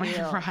them to be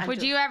healed.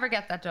 Would you ever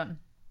get that done?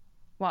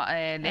 What,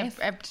 a lift?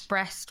 A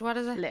breast, what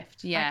is it?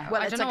 Lift. Yeah.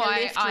 Well, I don't know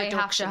why I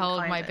have to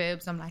hold my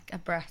boobs. I'm like, a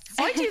breast.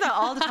 I do that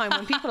all the time.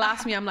 When people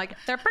ask me, I'm like,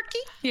 they're perky.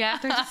 Yeah.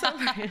 They're just so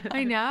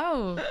I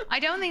know. I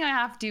don't think I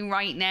have to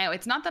right now.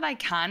 It's not that I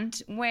can't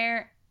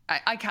wear...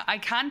 I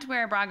can't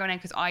wear a bra going out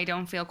because I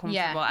don't feel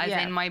comfortable. As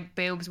in, my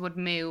boobs would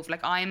move.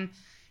 Like, I'm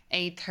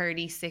a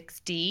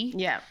 36D.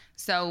 Yeah.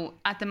 So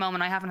at the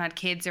moment I haven't had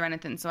kids or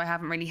anything, so I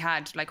haven't really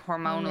had like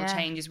hormonal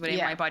changes within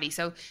my body.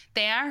 So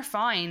they are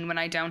fine when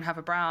I don't have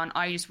a bra on.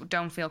 I just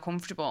don't feel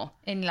comfortable.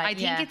 I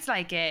think it's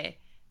like a,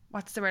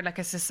 what's the word, like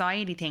a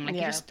society thing. Like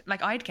you just,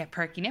 like, I'd get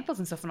perky nipples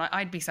and stuff, and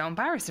I'd be so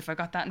embarrassed if I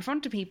got that in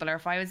front of people or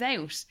if I was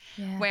out.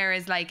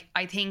 Whereas like,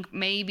 I think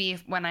maybe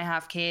when I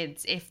have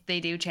kids, if they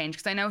do change,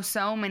 because I know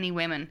so many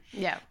women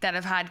that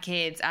have had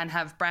kids and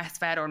have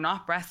breastfed or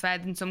not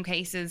breastfed in some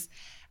cases,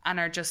 and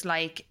are just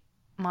like,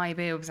 my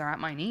boobs are at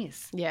my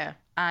knees. Yeah.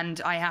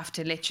 And I have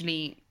to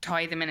literally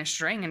tie them in a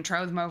string and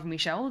throw them over my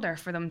shoulder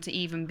for them to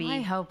even be...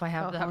 I hope I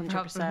have that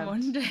problem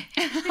one day.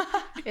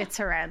 It's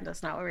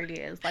horrendous. No, it really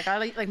is. Like, I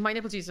like my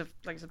nipples used to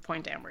like to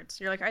point downwards.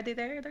 You're like, are they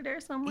there? They're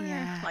there somewhere.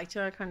 Yeah. Like,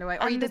 to kind of way.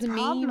 Or and there's a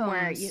meme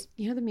where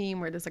you know the meme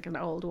where there's like an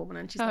old woman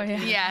and she's like,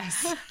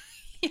 yes.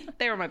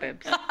 They were my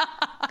boobs.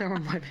 They were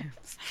my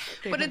boobs.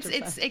 But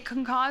it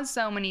can cause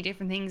so many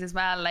different things as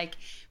well, like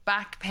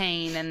back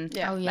pain and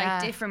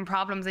like different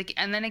problems. Like,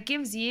 and then it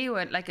gives you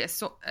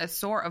a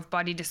sort of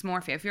body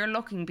dysmorphia. If you're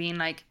looking, being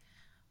like,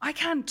 I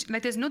can't,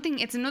 like, there's nothing,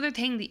 it's another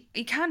thing that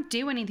you can't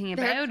do anything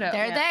about it.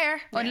 They're there.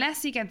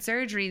 Unless you get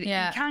surgery, you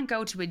can't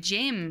go to a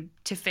gym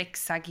to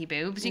fix saggy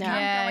boobs. You can't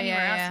go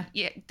anywhere else.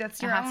 Yeah, that's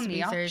your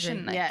only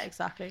option. Like. Yeah,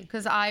 exactly.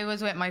 Because I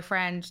was with my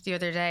friend the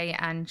other day,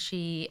 and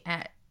she's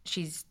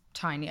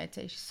tiny. I'd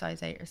say she's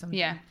size 8 or something.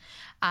 Yeah.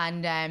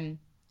 And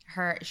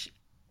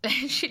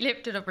she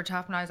lifted up her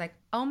top, and I was like,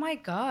 "Oh my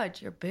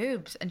god, your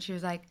boobs!" And she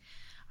was like,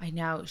 I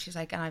know. She's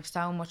like, and I have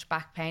so much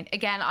back pain.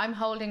 Again, I'm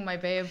holding my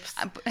boobs.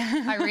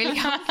 I really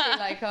don't feel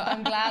like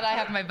I'm glad I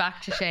have my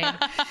back to Shane.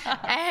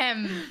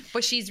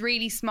 But she's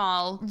really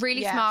small.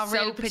 Really small, so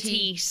really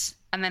petite.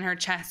 And then her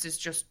chest is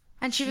just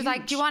And she huge. was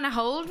like, do you want to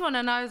hold one?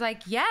 And I was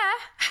like, yeah.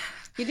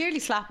 You nearly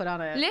slap it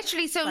on it.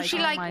 Literally. So like, she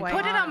put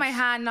it on my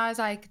hand, and I was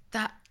like,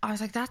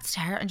 that's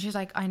terrible. And she was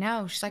like, I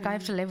know. She's like, I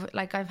have to live with,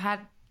 like, I've had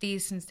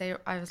these since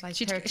I was like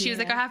 13. She was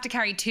like, I have to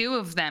carry 2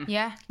 of them.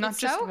 Yeah. Not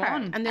just so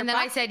one. And then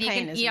I said,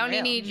 you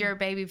only need your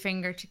baby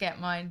finger to get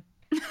mine.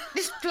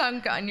 Just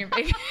plunk on your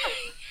baby finger.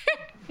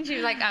 And she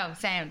was like, oh,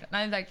 sound. And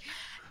I was like,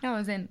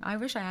 no, I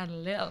wish I had a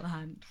little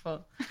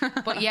handful.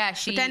 But yeah,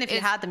 but then if you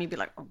had them, you'd be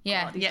like, oh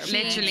God,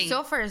 literally. She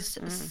suffers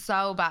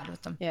so bad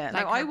with them. Yeah,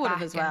 like I would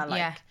have as well.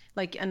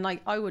 Like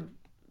I would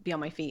be on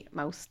my feet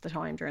most of the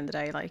time during the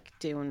day, like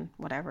doing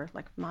whatever,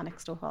 like manic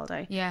stuff all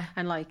day. Yeah.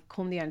 And like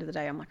come the end of the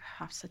day, I'm like,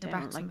 I have to sit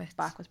down. Like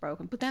back was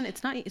broken. But then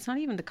it's not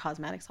even the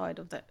cosmetic side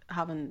of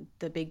having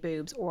the big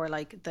boobs or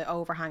like the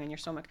overhang in your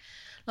stomach.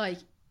 Like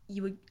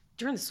you would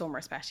during the summer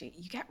especially,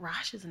 you get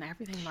rashes and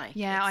everything. Like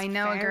I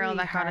know a girl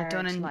that got it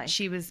done, and like,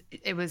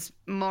 it was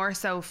more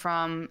so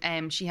from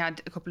she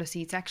had a couple of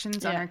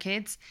C-sections on her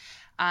kids,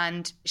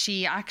 and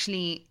she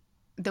actually,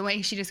 the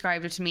way she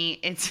described it to me,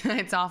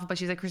 it's awful, but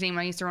she's like, Christine,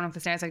 when I used to run up the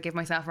stairs, I'd give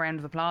myself a round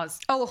of applause.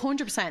 Oh,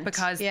 100%.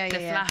 Because the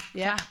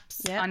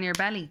flaps on your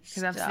belly.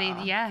 Because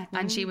obviously,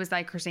 and she was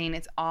like, Christine,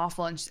 it's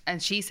awful.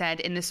 And she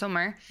said in the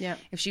summer,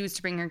 if she was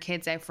to bring her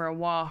kids out for a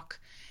walk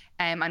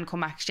and come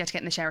back, she had to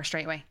get in the shower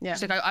straight away.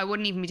 She's like, I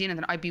wouldn't even be doing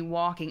anything. I'd be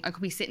walking. I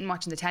could be sitting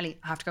watching the telly.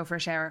 I have to go for a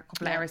shower a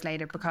couple of hours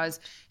later, because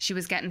she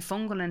was getting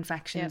fungal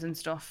infections and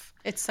stuff.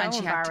 It's so and she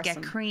embarrassing. had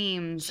to get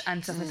creams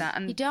and stuff like that.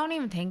 And you don't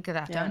even think of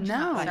that, don't you?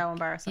 No. It's so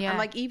embarrassing. Yeah. And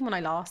like even when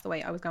I lost the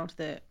weight, I was going to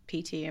the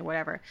PT or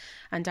whatever,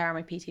 and Dara,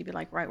 my PT, be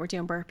like, right, we're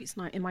doing burpees.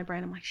 And in my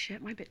brain, I'm like,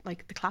 shit, my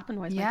like the clapping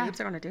noise, my boobs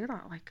are going to do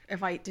that. Like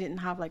if I didn't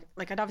have like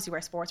I'd obviously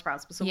wear sports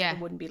bras, but some of them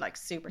wouldn't be like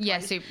super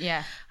tight. And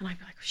I'd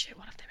be like, oh shit,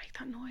 what if they make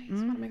that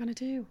noise? What am I going to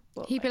do?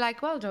 But, he'd be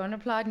like, well done,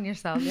 applauding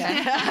yourself.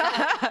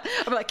 I'd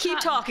be like, keep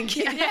talking,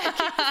 keep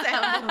the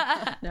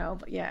sound. No,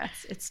 but yeah,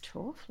 it's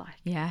tough. Like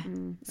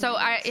So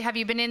have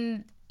you been in?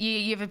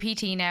 You have a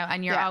PT now,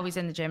 and you're always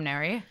in the gym now,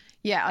 are you?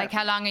 Yeah. Like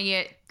how long are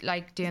you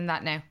like doing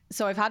that now?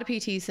 So I've had a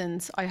PT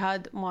since I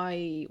had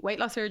my weight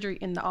loss surgery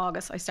in the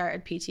August. I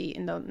started PT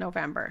in the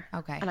November.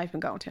 Okay. And I've been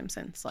going to him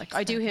since. Like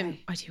I do him,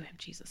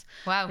 Jesus.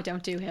 Wow. I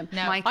don't do him.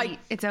 No, Mikey,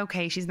 it's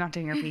okay. She's not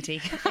doing her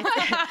PT.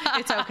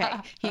 It's okay.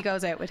 He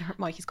goes out with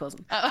Mikey's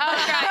cousin.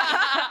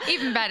 Oh, okay.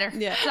 Even better.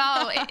 Yeah. It's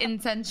all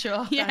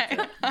insensual. Yeah. Is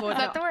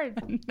that the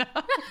word? No.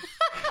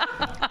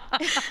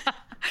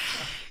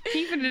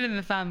 Keeping it in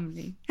the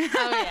family. Oh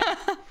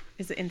yeah.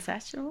 Is it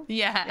incestual?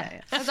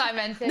 Yeah. That's what I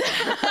meant to.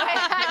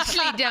 I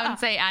actually don't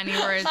say any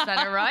words that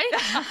are right.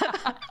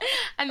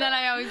 And then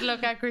I always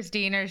look at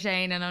Christine or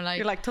Shane, and I'm like,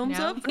 you're like, thumbs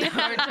no. up? Or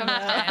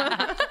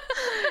thumbs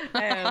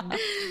down.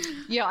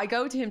 Yeah, I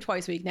go to him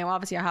twice a week. Now,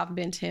 obviously, I haven't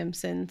been to him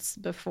since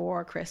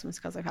before Christmas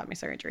because I've had my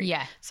surgery.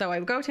 Yeah. So I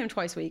would go to him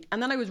twice a week.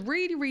 And then I was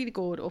really, really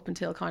good up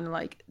until kind of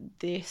like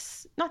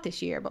not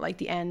this year, but like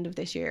the end of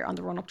this year on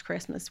the run up to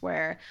Christmas,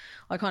 where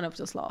I kind of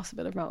just lost a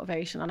bit of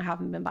motivation and I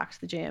haven't been back to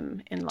the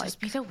gym in like...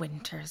 Just be the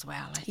winter as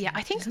well.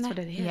 I think that's what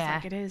it is. Yeah.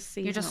 Like it is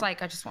seasonal. You're just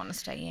like, I just want to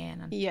stay in.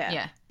 And,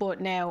 yeah.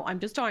 But now I'm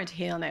just trying to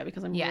heal now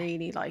because I'm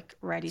really like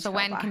ready to go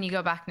back. So when can you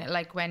go back now?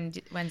 Like when's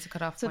the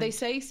cutoff? So they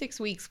say 6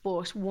 weeks,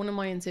 but one of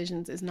my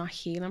incisions is not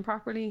healing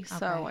properly.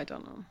 So I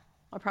don't know.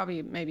 I'll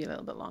probably maybe a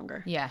little bit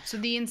longer. Yeah. So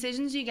the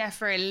incisions you get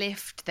for a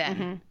lift then?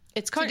 Mm-hmm.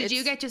 It's kind of. Did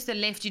you get just a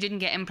lift? You didn't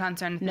get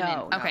implants or anything?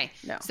 No. Okay.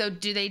 No. So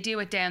do they do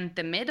it down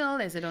the middle?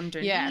 Is it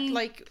underneath? Yeah.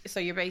 Like so,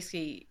 you're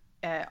basically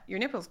your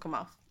nipples come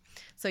off.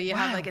 So you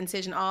have like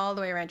incision all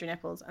the way around your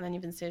nipples, and then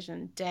you've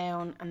incision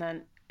down, and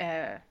then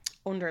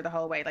under the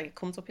whole way. Like it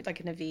comes up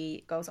like in a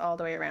V, goes all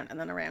the way around, and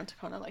then around to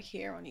kind of like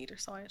here on either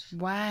side.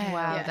 Wow.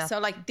 Yeah. So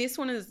like this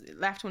one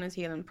left one is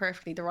healing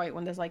perfectly. The right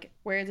one, there's like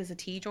where there's a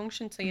T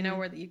junction. So you know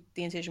where the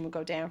incision would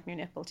go down from your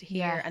nipple to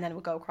here, and then it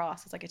would go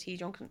across. It's like a T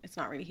junction. It's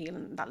not really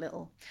healing that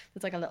little.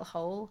 It's like a little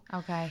hole.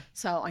 Okay.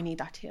 So I need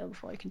that to heal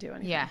before I can do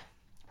anything. Yeah.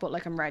 But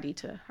like I'm ready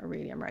to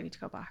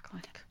go back.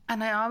 Like.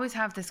 And I always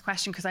have this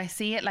question because I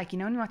see it like, you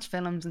know, when you watch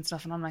films and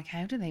stuff, and I'm like,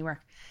 how do they work?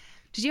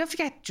 Did you have to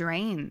get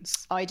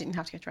drains? I didn't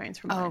have to get drains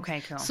from mine. Oh,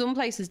 okay, cool. Some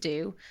places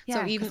do.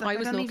 Yeah, so even I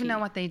was don't lucky. even know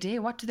what they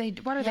do. What are they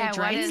drains?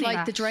 It's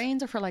like the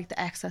drains are for like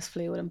the excess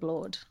fluid and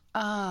blood.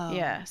 Oh.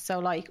 Yeah. So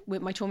like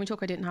with my tummy tuck,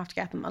 I didn't have to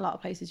get them. A lot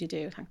of places you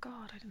do. Thank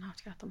God I didn't have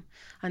to get them.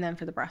 And then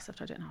for the breast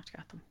lift, I didn't have to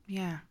get them.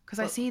 Yeah. Because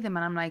I see them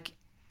and I'm like,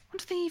 what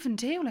do they even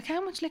do? Like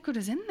how much liquid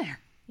is in there?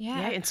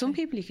 Yeah. And some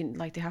people you can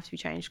like they have to be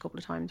changed a couple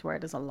of times where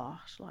there's a lot.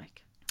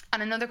 Like.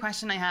 And another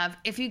question I have,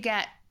 if you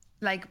get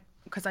like,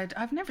 because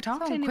I've never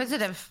talked to anyone.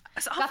 Inquisitive.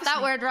 Got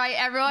that word right,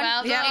 everyone?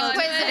 Well done.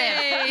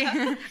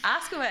 Inquisitive.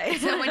 Ask away.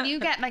 So when you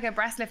get like a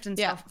breast lift and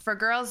stuff, for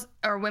girls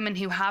or women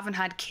who haven't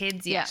had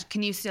kids yet,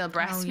 can you still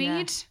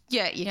breastfeed?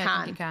 Yeah, you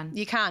can. You can.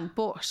 You can,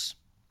 but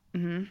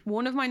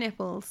one of my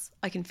nipples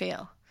I can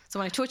feel. So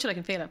when I touch it, I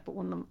can feel it, but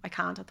one of them I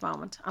can't at the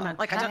moment. And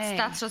I don't.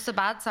 That's just the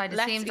bad side. It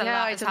seems a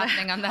lot is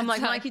happening on that I'm like,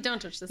 side. Mikey,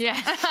 don't touch this. Yeah.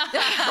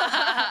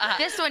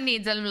 This one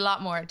needs a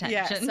lot more attention.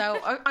 Yeah, so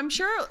I'm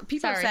sure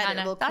people have said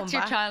Hannah, it will come that's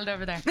your back. child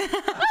over there. I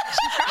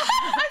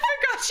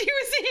forgot she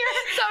was here.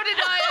 So did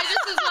I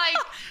just was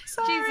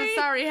like, Jesus,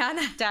 sorry,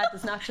 Hannah. Dad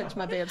does not touch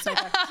my boobs.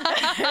 Okay.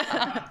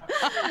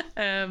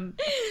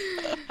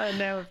 I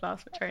know I've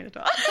lost my train of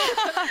thought.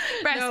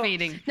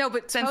 Breastfeeding. No,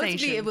 but supposedly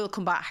Sensation. it will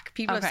come back.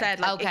 People have said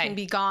like, it Okay. can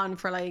be gone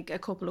for like a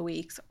couple of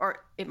weeks,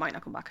 or it might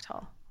not come back at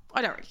all.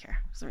 I don't really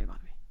care. It doesn't really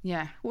bother me.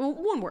 Yeah. Well,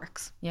 one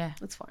works. Yeah.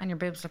 That's fine. And your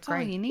boobs look Oh,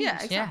 great. you need.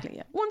 Yeah, exactly.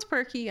 Yeah. One's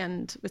perky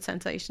and with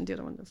sensation, the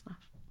other one does not.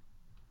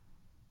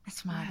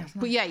 It's mad, isn't it?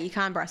 But yeah, you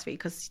can breastfeed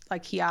because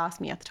like he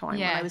asked me at the time when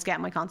Yeah. I was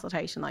getting my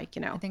consultation, like,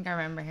 you know, I think I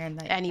remember hearing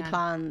that. any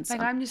plans.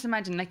 Like I'm just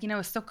imagining, like, you know,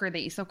 a sucker that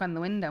you suck on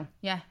the window.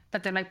 Yeah.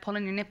 That they're like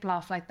pulling your nipple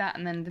off like that,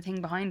 and then the thing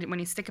behind it, when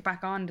you stick it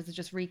back on, does it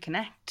just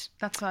reconnect?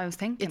 That's what I was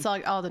thinking. It's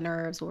like all the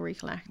nerves will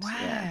reconnect.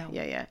 Wow.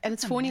 Yeah. And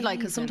it's funny, like,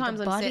 because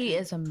sometimes I'm Body sitting,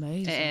 is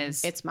amazing. It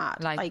is. it's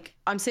mad. Like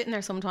I'm sitting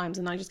there sometimes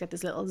and I just get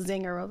this little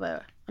zinger of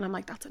it, and I'm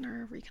like, that's a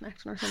nerve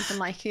reconnecting or something.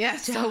 Like, yeah,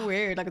 it's so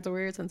weird. Like, it's a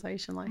weird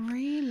sensation. Like,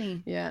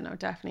 Really? yeah, no,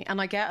 definitely. And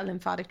I get a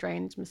lymphatic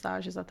drainage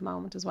massages at the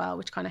moment as well,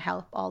 which kind of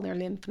help all their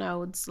lymph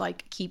nodes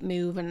like keep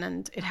moving,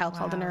 and it helps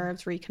all the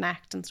nerves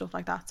reconnect and stuff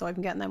like that. So I've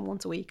been getting them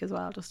once a week as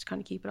well, just to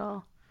kind of keep it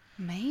all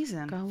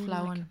Amazing. going.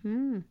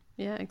 Flowing.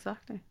 Yeah,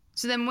 exactly.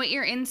 So then with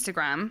your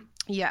Instagram,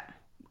 Yeah.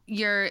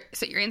 your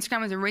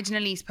Instagram was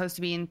originally supposed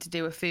to be in to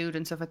do with food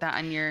and stuff like that,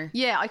 and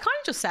Yeah, I kind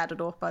of just set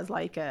it up as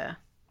like a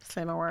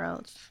slimmer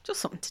world, just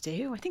something to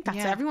do. I think that's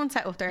everyone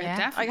set up there. Yeah,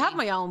 definitely. I have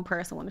my own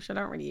personal one, which I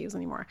don't really use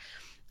anymore.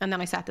 And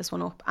then I set this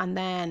one up, and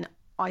then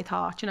I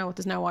thought, you know what,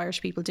 there's no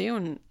Irish people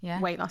doing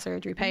weight loss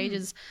surgery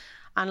pages.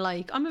 And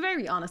like, I'm a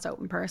very honest,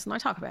 open person. I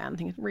talk about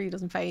anything. It really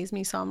doesn't faze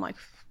me. So I'm like,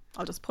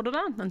 I'll just put it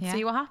on and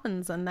see what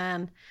happens. And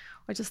then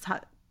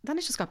then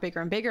it just got bigger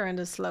and bigger, and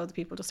just loads of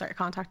people just started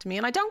contacting me.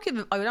 And I don't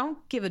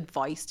give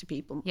advice to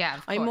people. Yeah,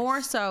 of I course.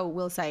 more so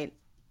will say,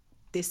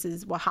 this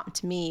is what happened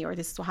to me, or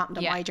this is what happened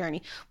on my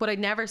journey. But I'd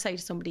never say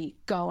to somebody,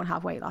 go and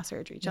have weight loss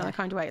surgery. Do you know that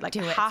kind of way? Like,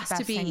 Do it it. has It's the to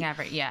best be thing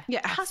ever. Yeah.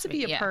 it has to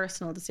be a yeah.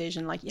 personal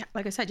decision. Like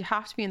I said, you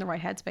have to be in the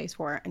right headspace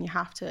for it, and you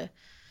have to,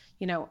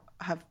 you know,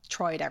 have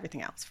tried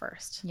everything else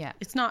first. Yeah.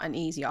 It's not an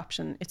easy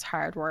option. It's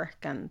hard work,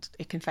 and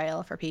it can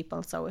fail for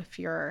people. So if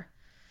you're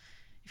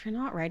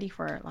not ready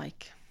for it,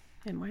 like,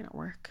 it might not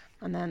work.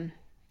 And then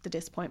the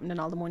disappointment and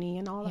all the money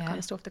and all that kind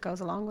of stuff that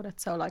goes along with it.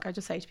 So like, I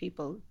just say to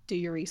people, do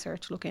your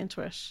research, look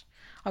into it.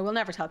 I will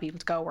never tell people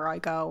to go where I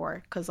go,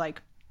 or because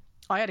like,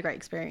 I had a great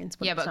experience.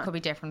 But But it could be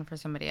different for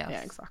somebody else.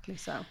 Yeah, exactly.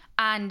 So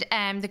And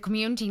the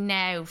community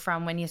now,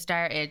 from when you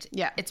started,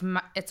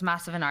 it's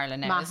massive in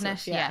Ireland now, massive,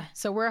 isn't it? yeah.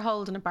 So we're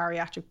holding a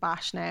bariatric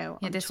bash now.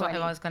 Yeah, this is what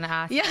I was going to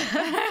ask.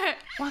 Yeah.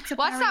 What's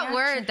that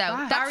word though?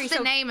 bash? That's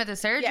the name of the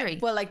surgery. Yeah,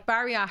 well, like,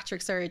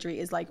 bariatric surgery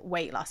is like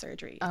weight loss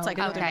surgery. It's like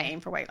another okay. name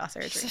for weight loss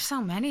surgery. There's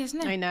so many, isn't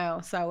it? I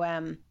know. So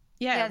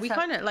we so-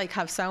 kind of like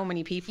have so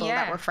many people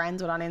that we're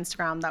friends with on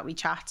Instagram that we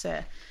chat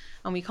to,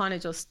 and we kind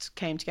of just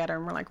came together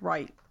and we're like,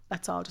 right,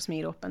 let's all just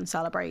meet up and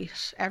celebrate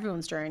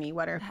everyone's journey,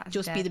 whether it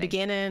just be the deadly.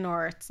 beginning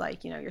or it's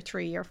like, you know, you're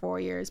 3 or 4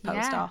 years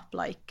post-op.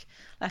 Like,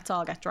 let's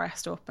all get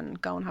dressed up and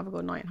go and have a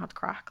good night and have the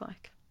crack.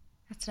 Like,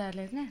 That's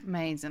deadly, isn't it?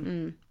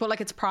 amazing. but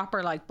like, it's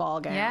proper like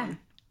ball gown. Yeah.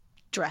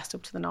 Dressed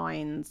up to the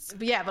nines.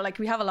 But like,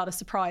 we have a lot of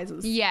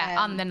surprises.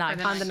 On the night.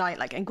 On the night,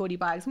 like, and goodie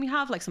bags. And we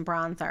have like some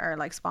brands that are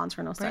like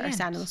sponsoring us, that are Brilliant.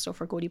 sending us stuff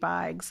for goodie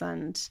bags.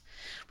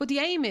 But the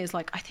aim is,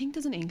 like, I think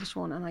there's an English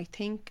one, and I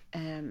think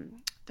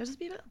there's just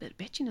be a little bit of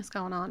bitchiness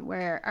going on,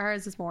 where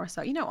ours is more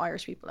so, you know,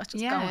 Irish people, let's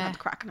just go and have the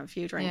crack and have a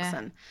few drinks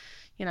and,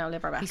 you know,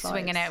 live our best Be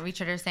swinging lives. out of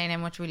each other, saying how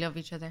much we love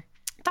each other.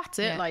 That's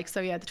it. Yeah. Like, so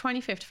yeah, the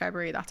 25th of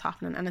February, that's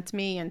happening, and it's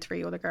me and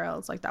 3 other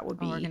girls. Like, that would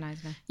be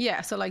Organising it. Yeah,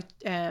 so like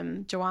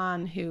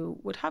Joanne, who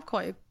would have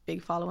quite a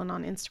big following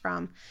on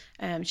Instagram,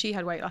 she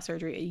had weight loss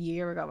surgery a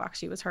year ago.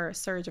 Actually, it was her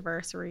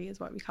surgiversary is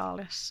what we call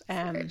it.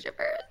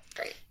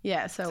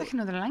 Yeah, so It's like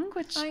another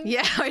language.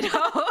 yeah, I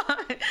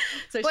know.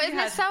 So But she isn't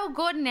had, it so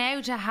good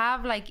now to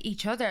have like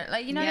each other?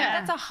 Like, you know,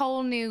 Yeah. that's a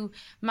whole new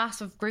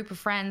massive group of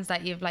friends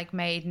that you've like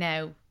made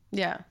now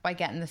yeah. by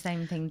getting the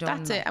same thing done.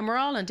 That's like. it, and we're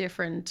all on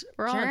different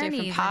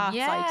Journeys paths.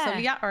 and- Like, so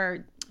yeah.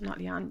 not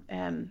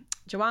Leanne.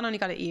 Joanne only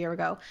got it a year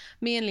ago.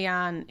 Me and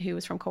Leanne, who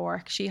was from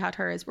Cork, she had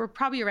hers. We're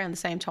probably around the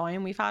same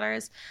time we've had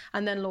ours,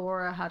 and then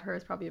Laura had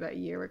hers probably about a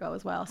year ago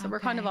as well. So we're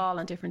kind of all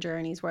on different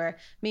journeys. Where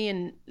me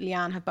and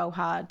Leanne have both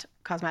had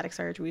cosmetic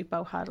surgery. We've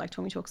both had like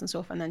tummy tucks and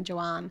stuff, and then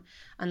Joanne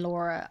and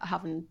Laura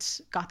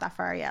haven't got that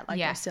far yet. Like,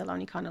 they're still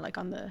only kind of like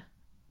on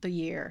the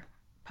year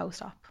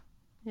post-op.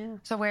 Yeah.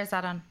 So where's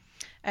that on?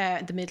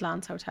 The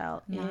Midlands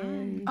Hotel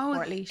in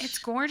Portlaoise. It's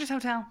a gorgeous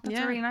hotel. That's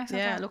a really nice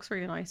hotel. Yeah, it looks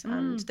really nice.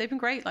 And they've been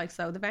great, like,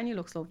 so the venue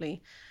looks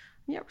lovely.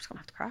 Yeah, we're just going to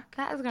have to crack.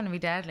 That is going to be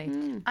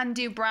deadly. And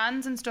do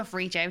brands and stuff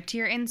reach out to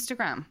your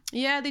Instagram?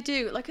 Yeah, they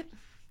do. Like,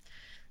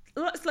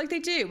 it's like they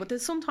do, but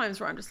there's sometimes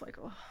where I'm just like,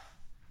 oh,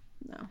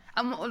 no.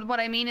 And what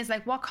I mean is,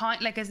 like, what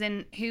kind, like, as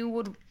in, who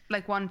would,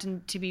 like,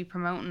 wanting to be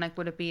promoting? Like,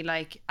 would it be,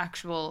 like,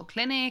 actual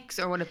clinics,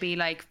 or would it be,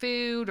 like,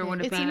 food, or would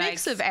it be, like... It's a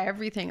mix of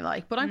everything,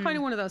 like, but I'm kind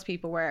of one of those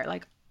people where,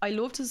 like, I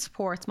love to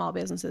support small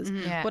businesses,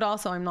 but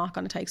also I'm not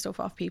going to take stuff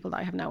off people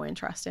that I have no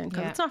interest in,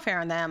 because it's not fair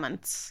on them, and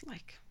it's,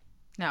 like...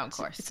 No, of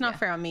course. It's not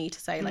fair on me to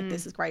say, like,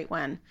 this is great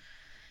when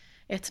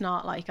it's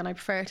not, like, and I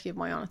prefer to give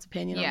my honest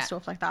opinion on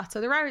stuff like that.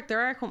 So there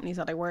are companies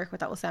that I work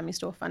with that will send me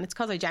stuff, and it's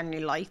because I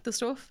genuinely like the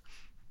stuff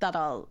that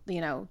I'll,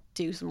 you know,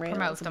 do some reels and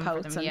posts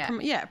and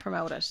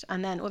promote it.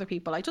 And then other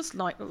people, I just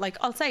like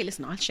I'll say,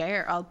 listen, I'll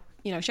share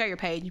your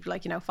page, you'd be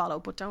like, you know, follow,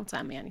 but don't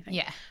send me anything.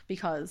 Yeah.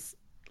 Because,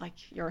 like,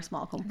 you're a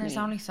small company. There's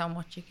only so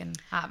much you can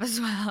have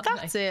as well.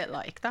 That's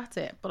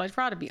it. But I'd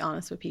rather be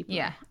honest with people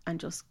and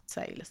just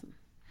say, listen,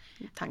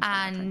 thanks.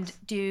 And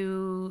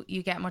do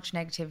you get much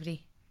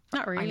negativity?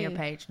 Not really. On your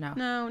page?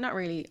 No, not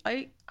really.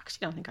 I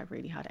actually don't think I've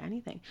really had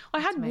anything. I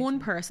had one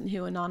person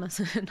who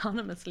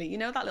anonymously, you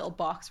know, that little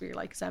box where you're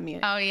like, send me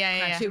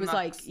she was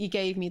like, you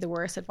gave me the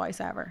worst advice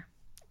ever.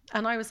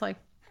 And I was like,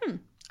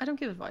 I don't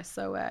give advice,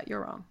 so you're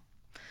wrong.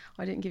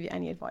 I didn't give you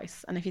any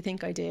advice. And if you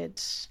think I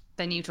did...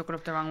 Then you took it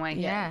up the wrong way.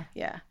 Yeah.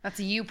 That's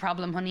a you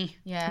problem, honey.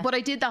 Yeah. But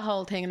I did that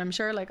whole thing, and I'm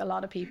sure, like, a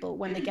lot of people,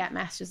 when they get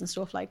messages and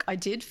stuff, like, I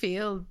did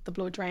feel the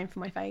blood drain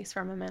from my face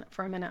for a minute,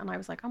 and I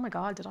was like, oh my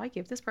God, did I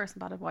give this person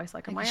bad advice?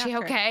 Like, am I she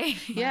okay?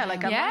 Yeah,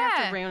 like, am I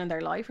after ruining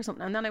their life or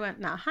something? And then I went,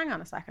 nah, hang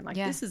on a second. Like,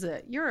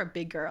 you're a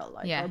big girl,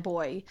 like, or a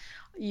boy.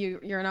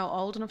 You're now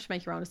old enough to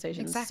make your own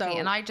decisions. Exactly. So,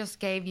 and I just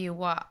gave you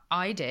what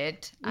I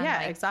did.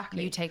 And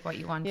exactly. You take what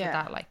you want for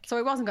that. Like, so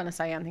I wasn't going to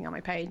say anything on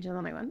my page, and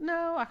then I went,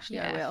 no, actually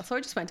I will. So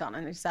I just went on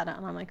and I said it,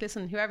 and I'm like,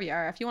 listen, whoever you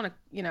are, if you want to,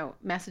 you know,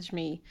 message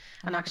me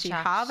and actually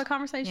have a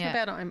conversation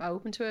about it, I'm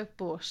open to it,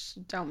 but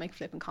don't make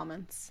flipping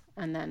comments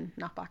and then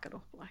not back it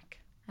up. Like.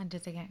 And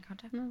did they get in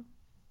contact?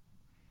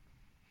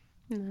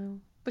 No.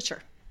 But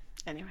sure.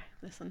 Anyway,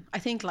 listen, I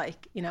think,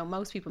 like, you know,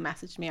 most people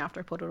messaged me after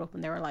I put it up,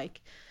 and they were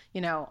like, you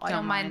know, I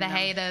don't mind the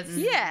haters.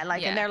 Yeah,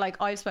 like, and they're like,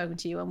 I've spoken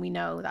to you, and we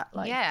know that,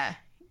 like,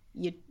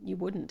 you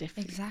wouldn't if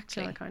you feel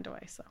that kind of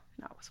way. So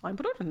no, it was fine.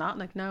 But other than that,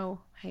 like,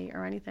 no hate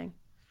or anything.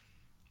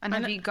 And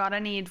have you got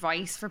any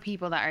advice for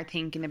people that are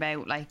thinking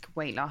about, like,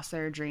 weight loss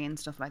surgery and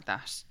stuff like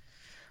that?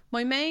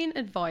 My main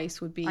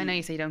advice would be... I know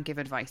you say don't give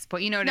advice,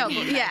 but you know what I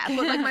mean.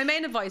 But like, my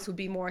main advice would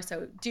be more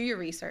so, do your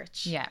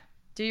research. Yeah.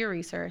 Do your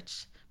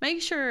research.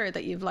 Make sure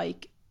that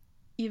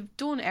you've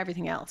done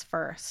everything else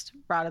first,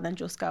 rather than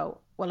just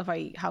go, well, if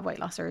I have weight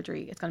loss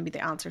surgery, it's going to be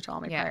the answer to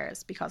all my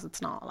prayers, because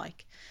it's not,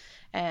 like...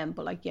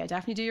 but, like,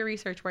 definitely do your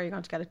research where you're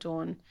going to get it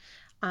done,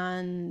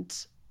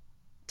 and...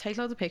 take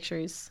loads of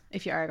pictures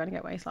if you are going to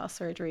get weight loss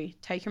surgery.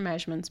 Take your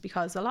measurements,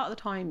 because a lot of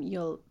the time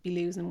you'll be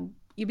losing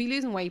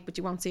weight, but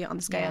you won't see it on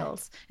the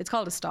scales. It's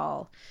called a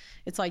stall.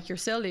 It's like you're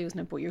still losing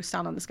it, but you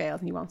stand on the scales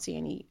and you won't see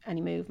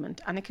any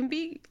movement. And it can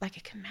be like,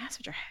 it can mess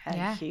with your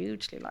head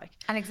hugely. Like,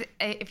 and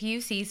if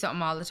you see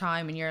something all the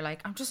time and you're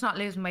like, I'm just not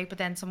losing weight, but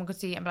then someone could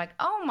see it and be like,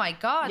 oh my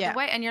God, the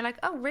weight, and you're like,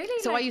 oh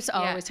really? So like, I used to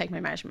always take my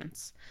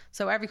measurements.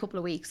 So every couple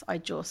of weeks I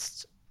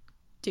just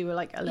do a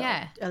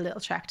little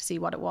check to see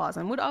what it was,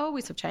 and would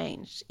always have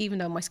changed, even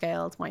though my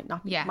scales might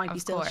be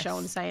still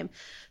showing the same.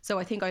 So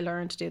I think I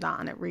learned to do that,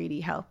 and it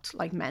really helped,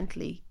 like,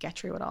 mentally get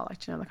through it all,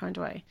 like, you know, that kind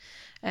of way.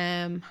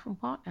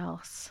 What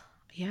else?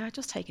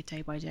 Just take it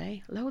day by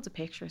day. Loads of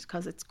pictures,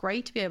 because it's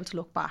great to be able to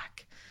look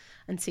back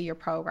and see your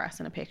progress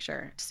in a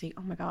picture, to see,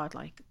 oh my God,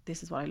 like,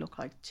 this is what I looked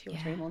like 2 or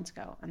 3 months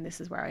ago, and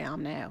this is where I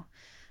am now.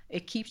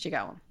 It keeps you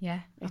going. It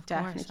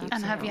definitely keeps you going.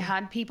 And have you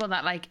had people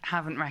that, like,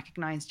 haven't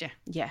recognised you?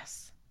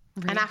 Yes.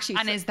 Really? And actually,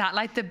 and is that,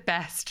 like, the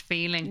best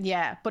feeling?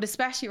 Yeah, but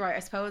especially, right, I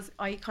suppose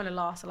I kind of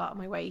lost a lot of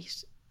my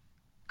weight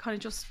kind of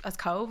just as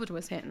COVID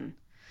was hitting.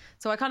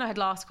 So I kind of had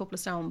lost a couple of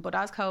stone, but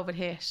as COVID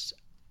hit,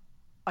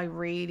 I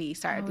really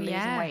started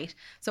losing weight.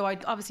 So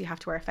I'd obviously have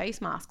to wear a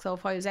face mask. So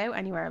if I was out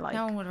anywhere, like,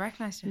 no one would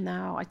recognise you.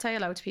 No, I'd say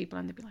hello to people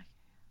and they'd be like,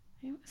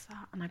 who is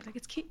that? And I'd be like,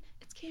 it's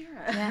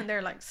Ciara. And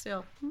they're like,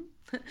 still.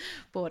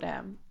 But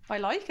I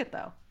like it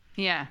though.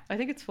 Yeah. I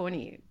think it's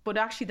funny. But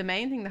actually the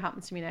main thing that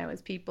happens to me now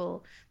is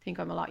people think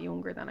I'm a lot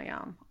younger than I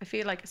am. I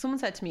feel like someone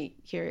said to me,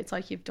 here, it's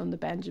like you've done the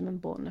Benjamin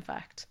Button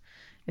effect.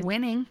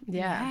 Winning.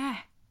 Yeah.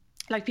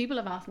 Like, people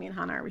have asked me and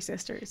Hannah, are we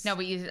sisters? No,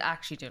 but you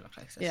actually do look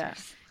like sisters. Yeah.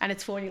 And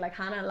it's funny, like,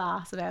 Hannah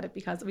laughs about it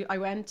because she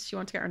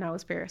wanted to get her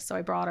nose pierced. So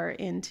I brought her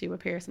into a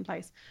piercing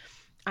place.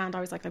 And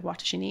I was like, what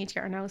does she need to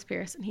get her nose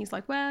pierced? And he's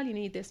like, well, you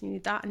need this and you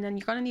need that. And then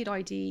you're going to need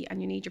ID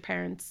and you need your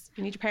parents'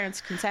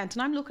 consent.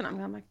 And I'm looking at him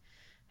and I'm like,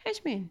 how do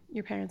you mean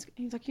your parents?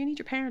 He's like, you need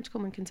your parents to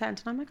come and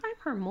consent. And I'm like, I'm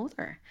her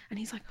mother. And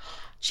he's like,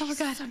 oh my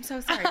God, I'm so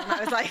sorry. And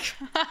I was like,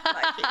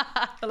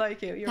 I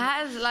like you.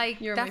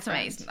 That's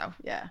amazing though.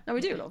 Yeah. No,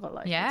 we do love it.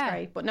 Like, it's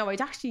great. But no,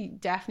 I'd actually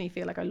definitely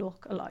feel like I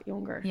look a lot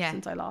younger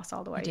since I lost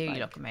all the weight. You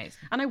look amazing.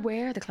 And I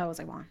wear the clothes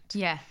I want.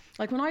 Yeah.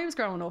 Like when I was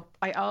growing up,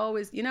 I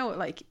always,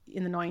 like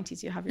in the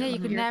 90s, you have your, you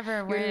could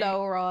never wear your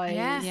low rise.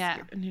 Yeah.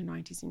 In your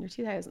 90s and your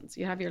 2000s,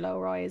 you have your low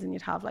rise and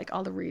you'd have like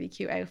all the really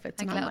cute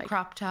outfits. Like and little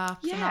crop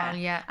tops and all,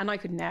 And I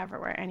could never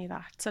wear any of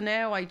that. So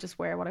now I just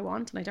wear what I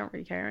want and I don't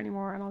really care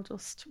anymore and I'll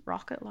just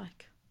rock it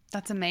like.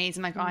 That's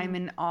amazing. Like I'm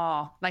in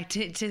awe. Like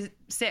to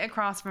sit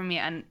across from you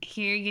and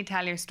hear you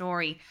tell your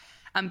story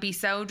and be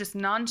so just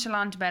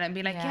nonchalant about it and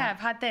be like, I've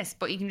had this,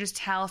 but you can just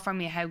tell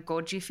from you how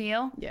good you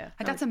feel. Yeah.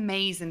 Like that's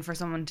amazing for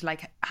someone to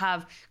like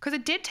have, because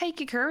it did take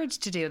you courage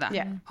to do that.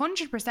 Yeah.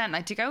 100%.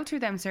 Like to go through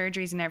them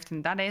surgeries and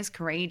everything, that is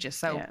courageous.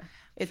 So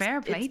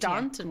fair play to you. It's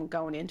daunting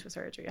going into a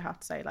surgery, I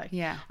have to say. Like,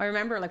 I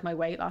remember like my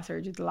weight loss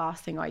surgery, the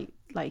last thing I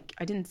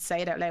didn't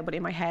say it out loud, but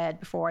in my head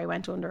before I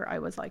went under, I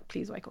was like,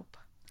 please wake up.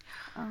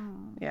 Oh.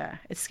 Yeah,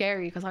 it's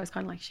scary because I was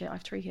kind of like, shit, I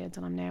have 3 kids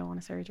and I'm now on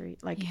a surgery.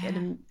 Like, and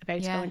I'm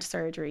about to go into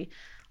surgery.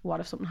 What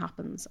if something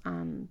happens?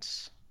 And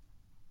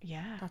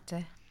that's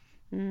it.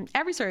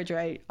 Every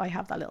surgery I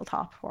have that little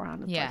top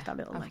beforehand. It's like that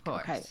little like,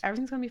 course. okay,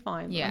 everything's gonna be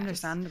fine. Yeah,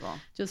 understandable.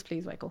 Just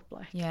please wake up,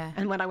 like. Yeah.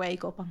 And when I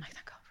wake up, I'm like,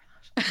 thank God for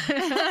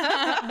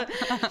that.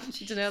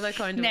 Do you know that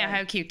kind of? Now,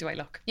 how cute do I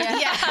look?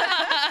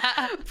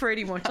 Yeah.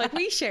 Pretty much. Like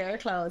we share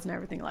clothes and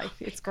everything. Like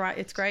it's great.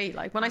 It's great.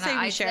 Like when I say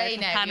we share,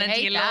 Hannah,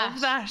 do you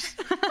love that?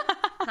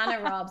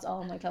 Hannah robs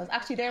all my clothes.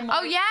 Actually, they're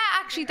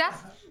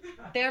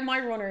my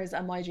runners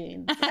and my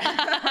jeans.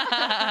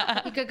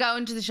 You could go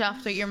into the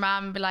shops with your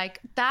mum and be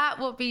like, that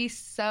would be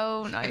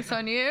so nice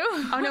on you.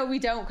 Oh no, we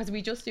don't, because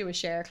we just do a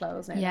share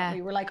clothes now. Yeah.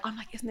 We were like, I'm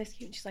like, isn't this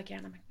cute? And she's like, yeah.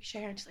 And I'm like, we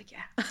share. And she's like,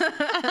 yeah.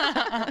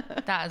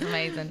 That is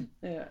amazing.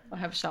 Yeah, I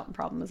have a shopping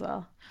problem as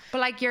well.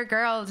 But like your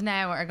girls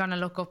now are going to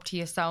look up to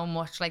you so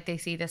much. Like they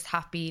see this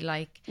happy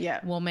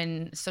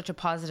woman, such a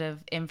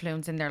positive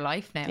influence in their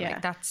life now.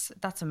 Like that's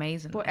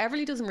amazing. But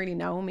Everly doesn't really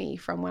know me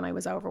from when I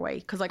was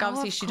overweight, because like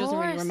obviously she doesn't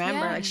really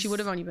remember. Like she would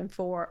have only been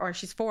 4, or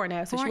she's 4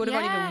 now, so she would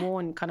have only been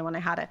 1 kind of when I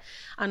had it.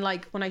 And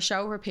like when I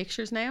show her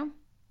pictures now,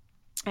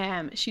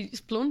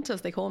 she's blunt as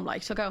they come.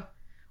 Like she'll go,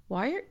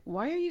 why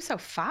are you so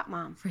fat,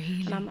 Mom?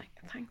 Really? And I'm like,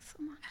 thanks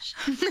so much.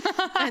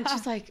 And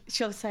she's like,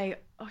 she'll say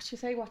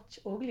what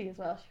ugly as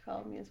well. She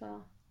called me as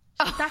well.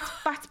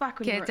 That's back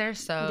when kids are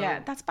so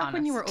that's back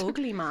when you were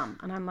ugly, Mom.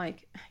 And I'm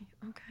like,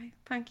 okay,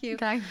 thank you.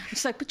 Okay.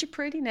 She's like, but you're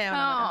pretty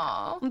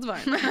now. And I'm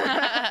like, okay, it's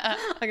fine.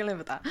 I can live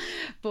with that.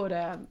 But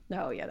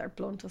no, they're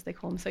blunt as they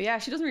come. So yeah,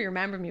 she doesn't really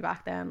remember me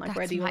back then, like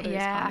where the others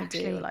kind of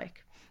do.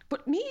 Like,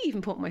 but me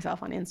even putting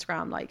myself on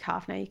Instagram like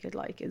half naked,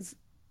 like is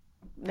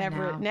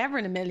never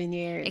in a million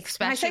years.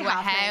 Especially with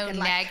how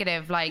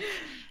negative like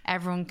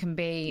everyone can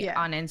be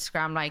on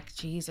Instagram. Like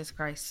Jesus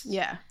Christ.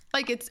 Yeah,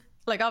 like it's.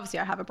 Like obviously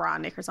I have a bra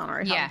and knickers on,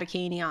 or I have a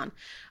bikini on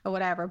or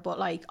whatever, but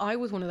like I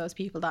was one of those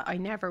people that I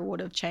never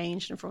would have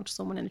changed in front of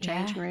someone in a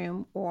changing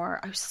room, or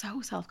I was so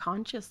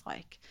self-conscious,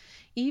 like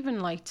even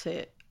like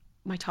to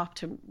my top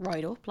to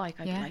right up, like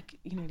I'd be like,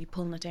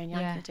 pulling it down,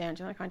 yanking it down,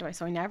 that kind of way.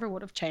 So I never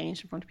would have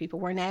changed in front of people,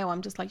 where now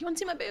I'm just like, you want to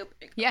see my boob?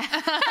 Yeah.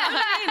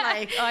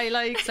 I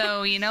like so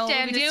what we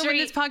do when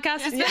this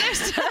podcast is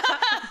finished.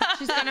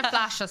 She's gonna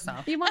flash us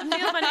up. You want to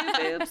feel my new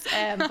boobs?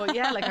 But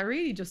yeah, like I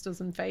really just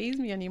doesn't faze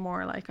me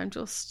anymore. Like I'm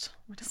just.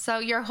 So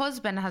your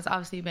husband has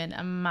obviously been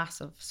a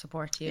massive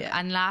support to you,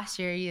 and last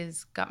year you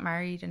got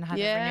married and had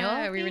a renewal.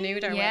 Yeah, we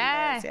renewed our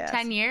wedding days.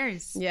 10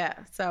 years. Yeah.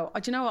 So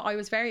do you know what? I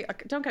was very.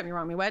 Don't get me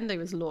wrong. My wedding day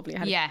was lovely. I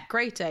had a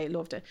great day.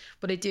 Loved it,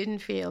 but I didn't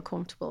feel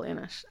comfortable in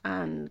it.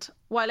 And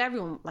while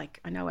everyone, like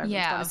I know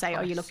everyone's going to say,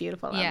 "Oh, you look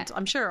beautiful," and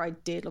I'm sure I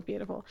did look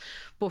beautiful,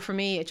 but for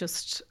me, I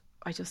just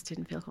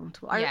didn't feel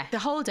comfortable. The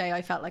whole day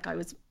I felt like I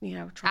was,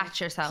 trying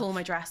to pull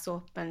my dress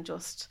up and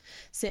just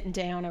sitting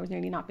down. I was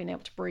nearly not being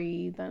able to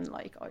breathe, and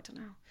like, I don't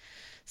know.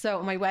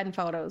 So my wedding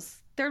photos,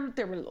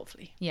 they were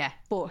lovely. Yeah.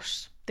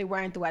 But they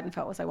weren't the wedding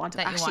photos I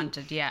wanted.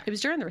 It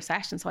was during the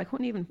recession, so I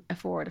couldn't even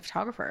afford a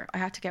photographer. I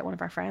had to get one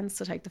of our friends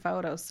to take the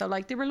photos. So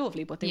like they were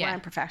lovely, but they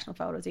weren't professional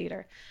photos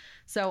either.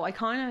 So I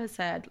kind of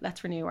said,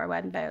 let's renew our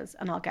wedding vows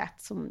and I'll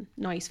get some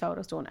nice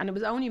photos done. And it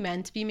was only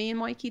meant to be me and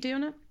Mikey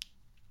doing it.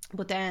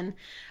 But then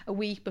a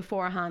week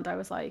beforehand, I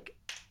was like,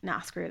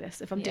 nah, screw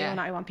this. If I'm doing it,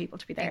 I want people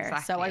to be there.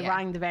 Exactly, so I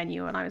rang the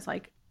venue and I was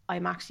like,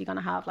 I'm actually going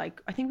to have I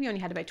think we only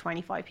had about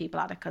 25 people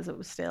at it because it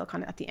was still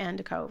kind of at the end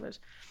of COVID.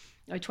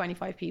 I had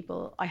 25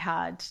 people. I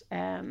had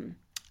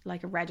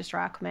like a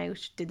registrar come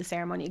out, did the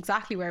ceremony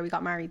exactly where we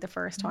got married the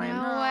first time.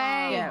 No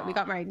way. Yeah, we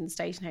got married in the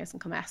station house in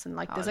Kilmessan.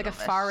 Like there's like a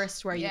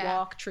forest where you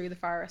walk through the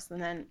forest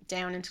and then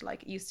down into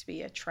like, it used to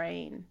be a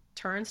train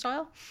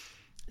turnstile.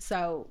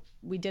 So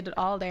we did it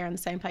all there in the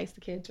same place.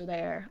 The kids were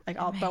there, like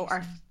both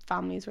our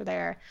families were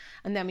there,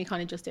 and then we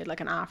kind of just did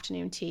like an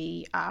afternoon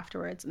tea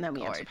afterwards, and then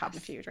we ended up having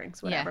a few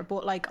drinks, whatever.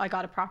 But like I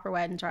got a proper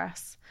wedding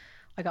dress,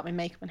 I got my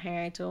makeup and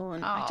hair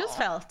done. I just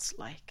felt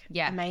like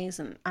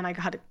amazing, and I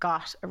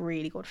got a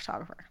really good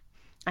photographer.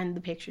 And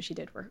the pictures she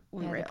did were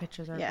unreal. Yeah, the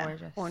pictures are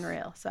gorgeous.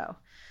 Unreal. So,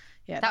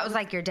 yeah. That was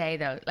like your day,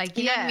 though. Like,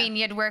 you know what I mean?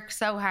 You'd worked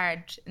so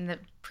hard in the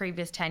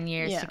previous 10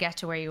 years to get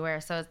to where you were.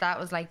 So that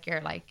was like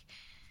your, like,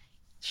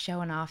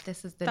 showing off.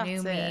 This is the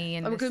new me.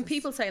 And when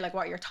people say, like,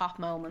 what are your top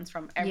moments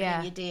from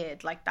everything you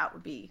did, like, that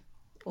would be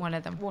one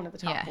of them. One of the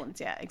top ones.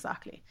 Yeah,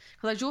 exactly.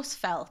 Because I just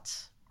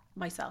felt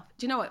myself.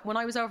 Do you know what? When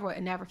I was overweight, I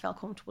never felt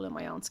comfortable in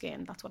my own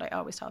skin. That's what I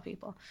always tell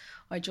people.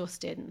 I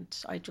just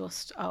didn't. I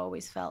just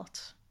always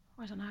felt,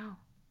 I don't know,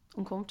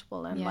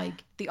 uncomfortable and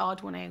like the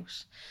odd one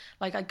out.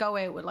 Like I'd go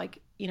out with, like,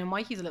 you know,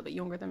 Mikey's a little bit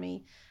younger than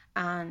me,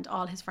 and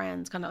all his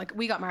friends kind of, like,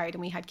 we got married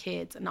and we had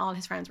kids, and all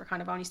his friends were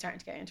kind of only starting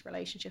to get into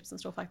relationships and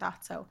stuff like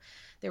that. So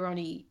they were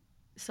only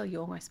so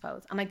young, I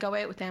suppose. And I'd go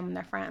out with them and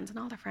their friends, and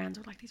all their friends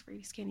were like these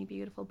really skinny,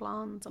 beautiful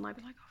blondes, and I'd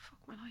be like, oh fuck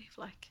my life,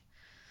 like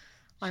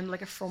I'm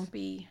like a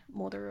frumpy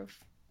mother of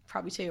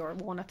probably 2 or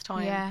 1 at the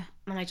time. Yeah.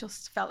 And I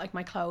just felt like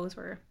my clothes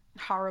were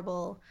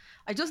horrible.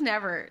 I just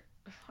never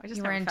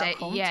felt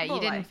comfortable. Yeah, you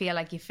didn't feel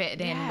like you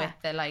fitted in with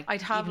the, like,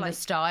 I'd have even, like, the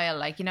style,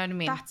 like, you know what I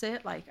mean? That's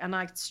it, like, and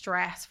I'd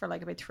stress for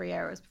like about 3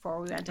 hours before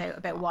we went out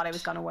about what I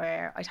was going to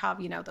wear. I'd have,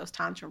 you know, those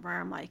tantrums where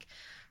I'm like,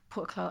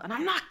 put clothes, and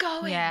I'm not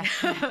going. Yeah.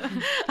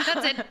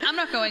 That's it. I'm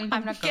not going.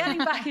 I'm not getting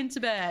back into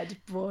bed.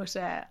 But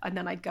and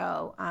then I'd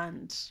go,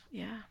 and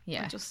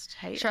I just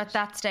hate it. At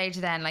that stage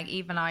then, like,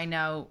 even I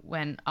know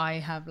when I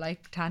have,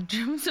 like,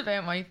 tantrums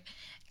about my,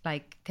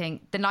 like,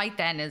 thing, the night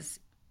then is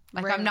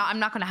like, I'm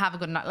not going to have a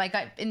good night. Like,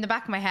 in the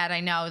back of my head, I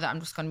know that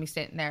I'm just going to be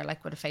sitting there,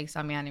 like, with a face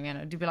on me anyway, and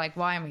I'd be like,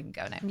 why am I even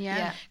going out?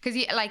 Yeah. Because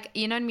you, like,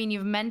 you know what I mean,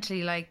 you've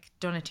mentally, like,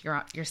 done it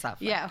to yourself.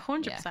 Like, yeah,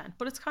 100%.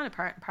 But it's kind of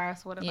part and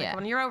parcel with it. Like,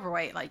 when you're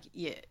overweight, like,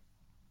 it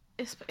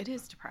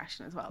is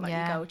depression as well. Like,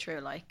 you go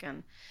through, like,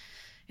 and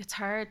it's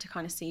hard to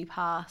kind of see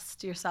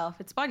past yourself.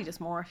 It's body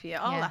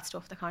dysmorphia, all that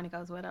stuff that kind of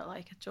goes with it.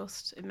 Like,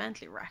 it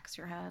mentally wrecks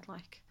your head.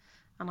 Like,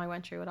 and I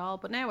went through it all.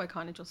 But now I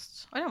kind of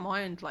just, I don't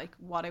mind, like,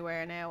 what I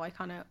wear now. I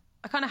kind of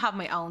have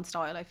my own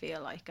style, I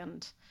feel like,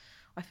 and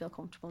I feel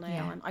comfortable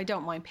now, and I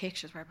don't mind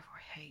pictures, where before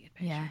I hated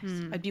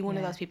pictures. I'd be one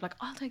of those people like,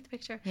 I'll take the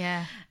picture,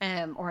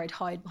 or I'd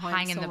hide behind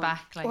hang in the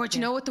back, like, or do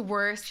you know what the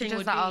worst thing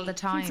would be? All the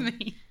time.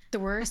 The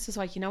worst is,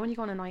 like, you know, when you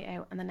go on a night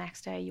out and the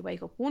next day you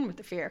wake up, 1, with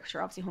the fear because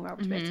you're obviously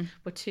hungover to bits,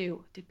 but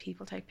 2, did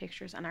people take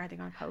pictures and are they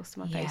going to post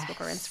them on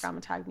Facebook or Instagram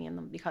and tag me in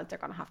them, because they're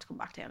going to have to come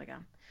back down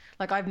again.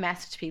 Like, I've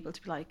messaged people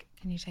to be like,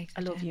 can you take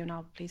I love you,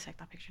 now please take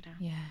that picture down.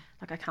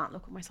 Like, I can't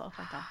look at myself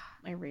like that.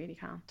 I really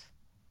can't.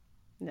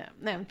 No,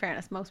 in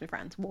fairness, most of my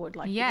friends would,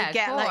 like, of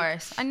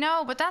course, like, I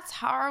know, but that's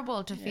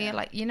horrible to feel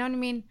like, you know what I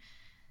mean,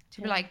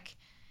 to be like,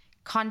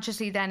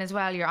 consciously then as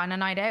well, you're on a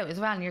night out as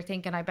well, and you're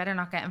thinking, I better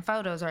not get in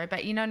photos, or I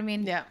bet, you know what I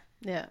mean?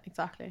 Yeah,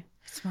 exactly.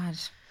 It's mad.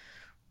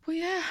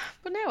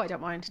 But now I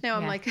don't mind. Now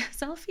I'm like,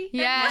 selfie?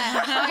 Yeah,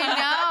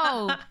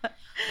 I know.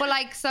 But,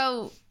 like,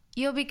 so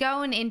you'll be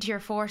going into your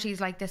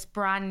 40s like this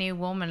brand new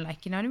woman,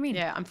 like, you know what I mean?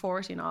 Yeah, I'm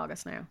 40 in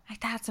August now. Like,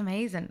 that's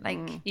amazing. Like,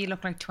 you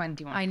look like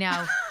 21. I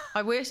know.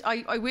 I wish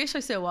I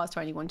still was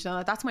 21. Do you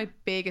know, that's my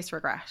biggest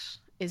regret,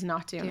 is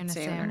not doing it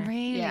sooner.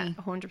 Really? Yeah,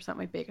 100%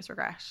 my biggest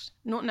regret.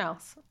 Nothing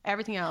else.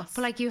 Everything else.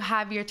 But, like, you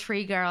have your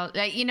 3 girls,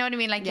 like, you know what I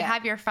mean? Like, you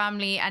have your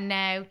family, and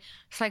now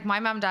it's like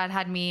my mum and dad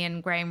had me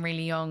and Graham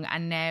really young,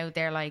 and now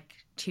they're like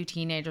 2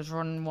 teenagers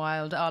running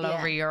wild all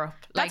over Europe.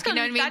 Like, you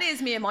know what I mean? That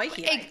is me and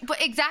Mikey. Like.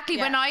 But exactly,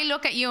 when I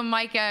look at you and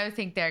Mikey, I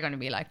think they're going to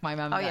be like my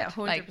mum and dad.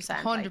 100%. Like,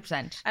 100%.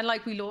 Like, and,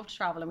 like, we love to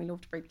travel and we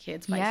love to bring the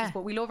kids places,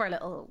 but we love our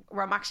little,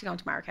 I'm actually going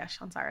to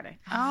Marrakesh on Saturday.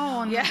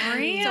 Oh,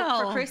 unreal.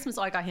 So for Christmas,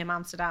 I got him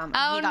Amsterdam.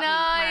 And he got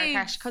me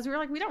Marrakesh, because we were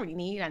like, we don't really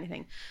need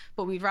anything,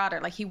 but we'd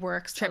rather, like, he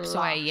works trips a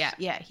lot. away.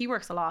 Yeah, he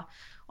works a lot.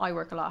 I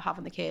work a lot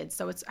having the kids,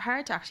 so it's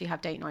hard to actually have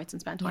date nights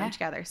and spend time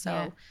together.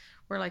 So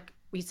we're like,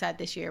 we said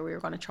this year we were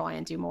going to try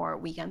and do more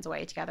weekends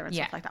away together and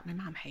stuff like that. My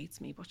mom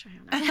hates me, but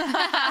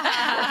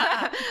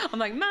I'm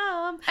like,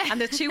 Mom, and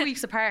they're 2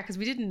 weeks apart because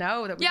we didn't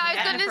know that. I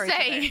was going to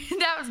say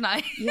that was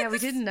nice. Yeah, we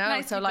didn't know.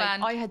 Nice so,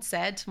 like, I had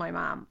said to my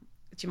mom,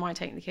 do you mind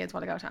taking the kids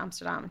while I go to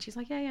Amsterdam? And she's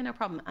like, yeah, no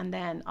problem. And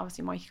then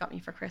obviously Mikey got me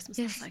for Christmas.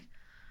 I was like,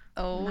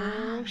 oh,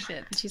 Mom.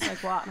 shit. And she's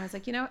like, what? And I was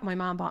like, you know, my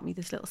mom bought me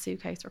this little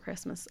suitcase for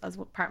Christmas as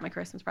part of my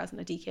Christmas present,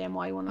 a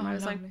DKNY one. And I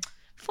was like,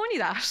 funny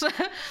that.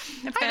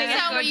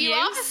 But you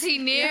obviously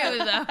knew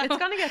though. It's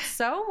going to get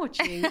so much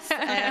use.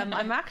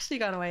 I'm actually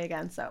going away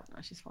again, so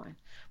no, she's fine.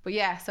 But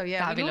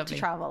we love to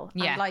travel.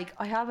 Yeah. And, like,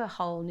 I have a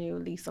whole new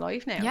lease of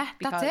life now. Yeah,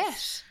 that's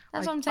it.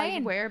 That's what I'm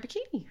saying. I wear a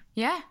bikini.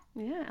 Yeah.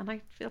 Yeah, and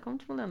I feel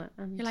comfortable in it.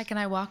 And you're like, can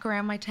I walk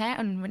around my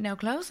town with no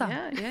clothes on?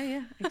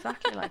 Yeah,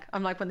 exactly. Like,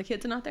 I'm like, when the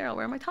kids are not there, I'll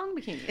wear my thong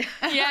bikini.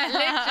 Yeah,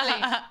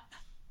 literally.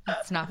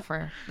 That's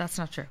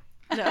not true.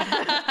 No,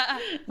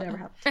 never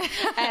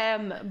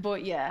happened.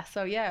 But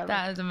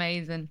that is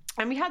amazing.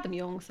 And we had them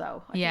young,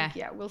 so I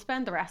think we'll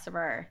spend the rest of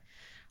our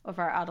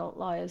adult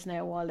lives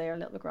now while they're a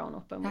little bit grown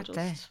up, and we'll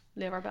just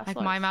live our best lives.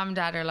 Like, my mum and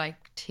dad are like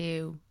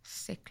 2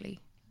 sickly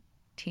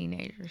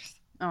teenagers.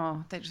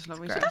 Oh, they just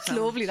love each other. That's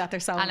lovely that they're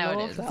so I know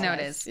loved. it is. No, it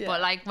is. Yeah. But,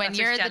 like, when that's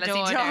you're the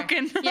daughter,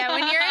 talking.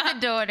 when you're the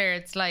daughter,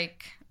 it's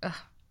like,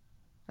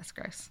 that's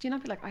gross. Do you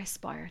not be like, I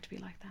aspire to be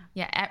like that?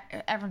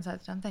 Yeah, everyone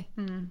says, don't they?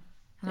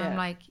 And I'm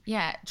like,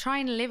 yeah, try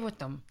and live with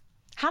them.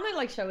 Hannah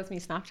like shows me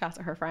Snapchats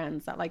of her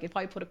friends that like if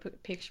I put a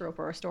picture up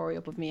or a story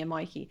up of me and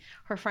Mikey,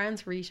 her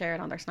friends reshare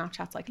it on their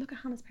Snapchats like, look at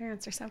Hannah's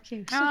parents, they're so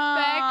cute.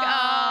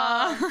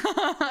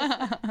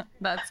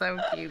 That's so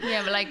cute.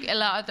 Yeah, but like a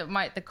lot of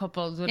the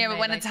couples would. Yeah, but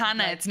when it's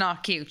Hannah, it's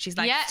not cute. She's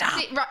like, yeah, stop.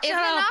 Isn't it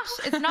not?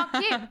 It's not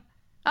cute.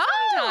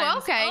 Oh,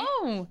 okay.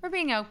 Oh. We're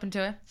being open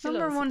to it.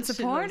 Number one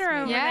supporter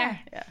over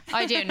there. Yeah.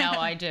 I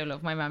do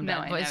love my mum,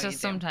 Dad, but it's just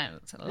sometimes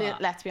it's a lot.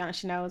 Let's be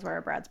honest, she knows where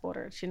her bread's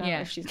buttered. She knows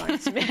if she's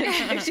nice to me.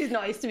 If she's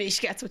nice to me,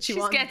 she gets what she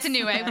wants. She gets a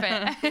new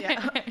outfit.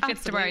 She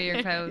gets to wear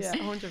your clothes.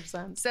 Yeah,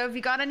 100%. So have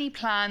you got any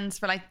plans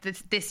for like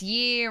this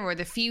year or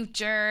the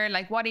future?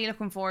 Like what are you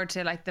looking forward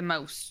to like the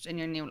most in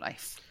your new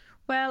life?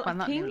 Well, I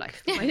not think new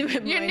life. Your new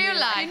life.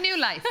 Your new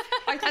life.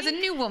 As a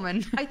new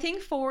woman. I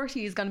think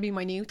 40 is going to be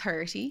my new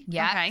 30.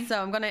 Yeah. Okay.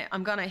 So I'm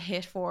gonna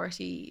hit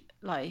 40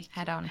 like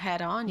head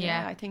on.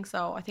 Yeah, I think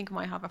so. I think I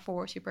might have a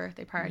 40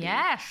 birthday party.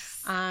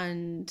 Yes.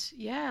 And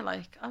yeah,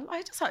 like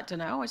I don't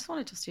know. I just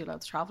want to just do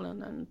loads of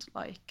traveling and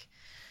like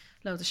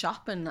loads of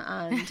shopping,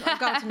 and I've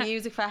gone to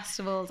music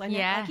festivals. Like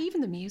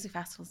even the music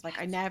festivals, like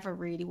I never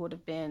really would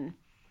have been.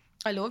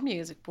 I love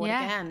music, but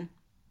again,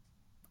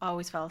 I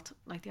always felt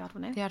like the odd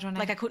one out.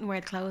 Like I couldn't wear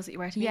the clothes that you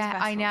wear to music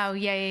festivals. I know.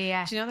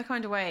 Yeah. Do you know the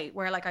kind of way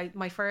where like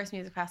my first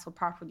music festival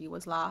properly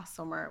was last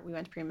summer. We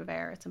went to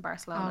Primavera. It's in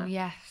Barcelona. Oh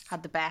yes.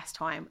 Had the best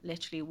time.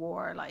 Literally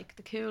wore like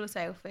the coolest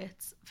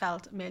outfits.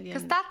 Felt a million.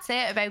 Because that's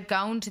it about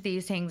going to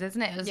these things, isn't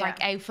it? It was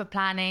like outfit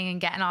planning and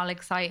getting all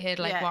excited,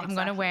 like what I'm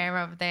going to wear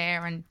over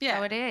there, and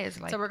so it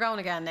is. Like, so we're going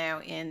again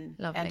now in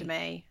end of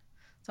May.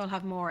 So I'll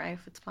have more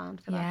outfits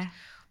planned for that.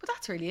 But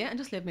that's really it, and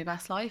just live my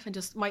best life, and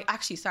just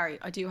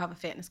I do have a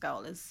fitness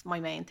goal is my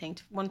main thing.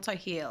 Once I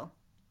heal,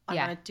 I'm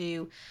gonna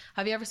do.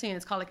 Have you ever seen?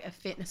 It's called like a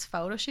fitness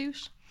photo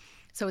shoot.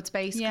 So it's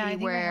basically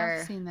where I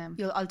have seen them.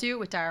 I'll do it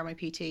with Dara, my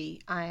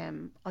PT.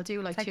 I'll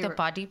do like it's like the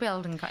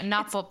bodybuilding,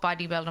 not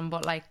bodybuilding,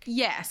 but like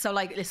So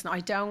like, listen, I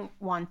don't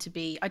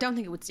think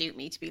it would suit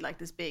me to be like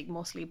this big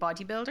muscly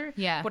bodybuilder.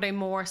 Yeah. But I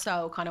more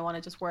so kind of want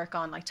to just work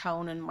on like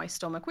toning my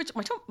stomach, which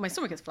my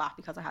stomach is flat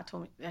because I had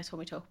tummy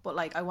tuck. But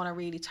like I want to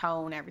really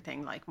tone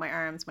everything, like my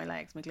arms, my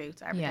legs, my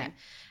glutes, everything.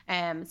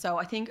 So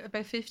I think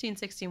about 15,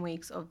 16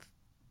 weeks of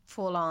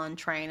full on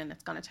training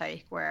it's going to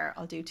take, where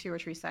I'll do 2 or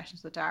 3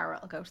 sessions with Dara.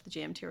 I'll go to the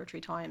gym 2 or 3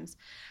 times,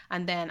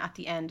 and then at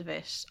the end of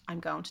it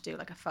I'm going to do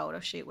like a photo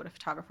shoot with a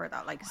photographer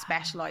that like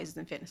specializes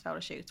in fitness photo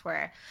shoots,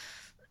 where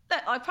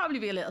I'll probably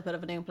be a little bit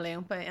of an oompa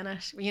loompa in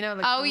it, you know,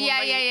 like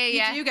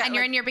and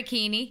you're in your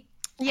bikini.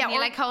 Yeah, and you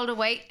like hold a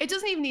weight. It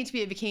doesn't even need to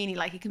be a bikini.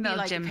 Like it can be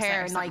like a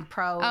pair of Nike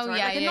Pros, or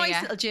like a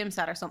nice little gym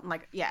set or something.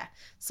 Like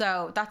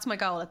So that's my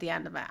goal at the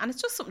end of it, and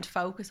it's just something to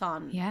focus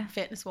on,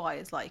 fitness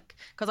wise. Like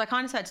because I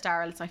kind of said to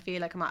Daryl, listen, I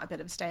feel like I'm at a bit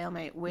of a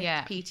stalemate with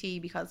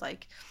PT because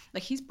like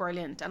he's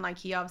brilliant and like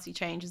he obviously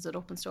changes it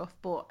up and stuff,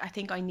 but I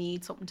think I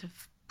need something to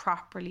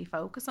properly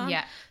focus on.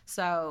 Yeah.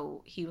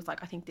 So he was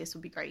like, I think this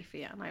would be great for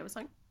you, and I was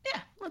like,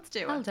 yeah, let's do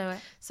it. I'll do it.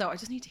 So I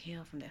just need to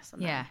heal from this,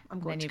 and then I'm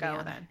good to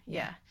go then.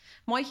 Yeah.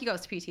 Mikey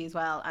goes to PT as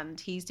well, and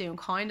he's doing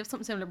kind of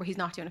something similar, but he's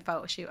not doing a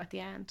photo shoot at the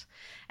end.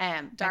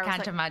 I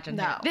can't imagine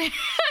that.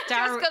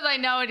 Just because I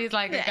know what he's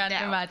like, I can't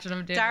imagine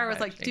him doing. Dara was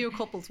like, do a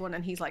couples one,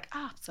 and he's like,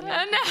 absolutely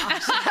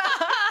not.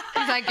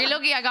 He's like, you're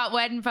lucky I got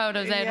wedding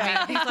photos out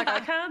of me. He's like,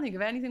 I can't think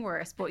of anything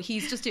worse, but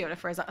he's just doing it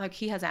for his, like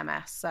he has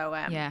MS, so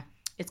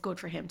it's good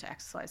for him to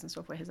exercise and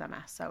stuff with his MS.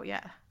 So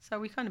so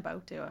we kind of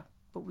both do it,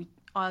 but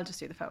I'll just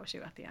do the photo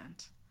shoot at the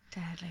end.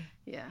 Deadly.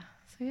 Yeah.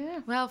 So yeah.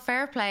 Well,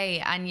 fair play,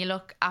 and you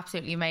look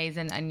absolutely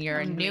amazing, and you're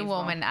a new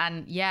woman,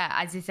 and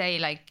as you say,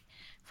 like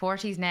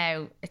 40s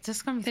now, it's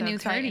just gonna be the new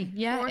exciting. 30.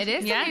 Yeah, it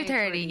is the new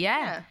 30.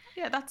 Yeah.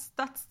 Yeah, that's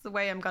the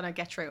way I'm gonna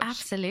get through it.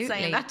 Absolutely.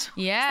 Saying that.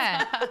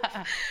 Yeah.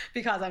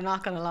 Because I'm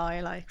not gonna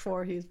lie, like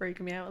 40 is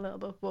freaking me out a little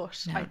bit,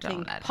 but I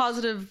think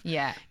positive.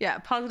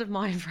 Positive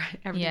mind for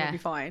everything will be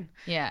fine.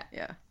 Yeah.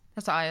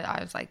 That's why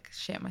I was like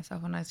shit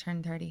myself when I was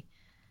turning 30.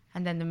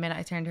 And then the minute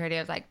I turned 30, I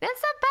was like, this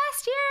is the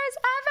best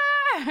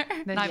years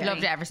ever. And I've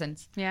loved it ever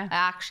since. Yeah. I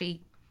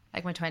actually,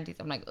 like my 20s,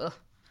 I'm like, ugh.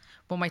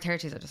 But my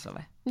 30s, I just love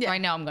it. Yeah. So I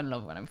know I'm going to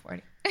love it when I'm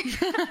 40.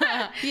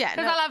 Because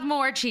I'll have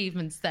more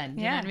achievements then.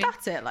 You know what I mean?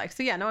 That's it. Like,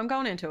 so I'm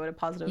going into it with a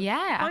positive,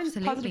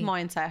 positive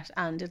mindset,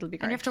 and it'll be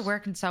great. And you have to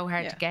work so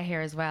hard to get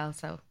here as well.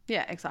 So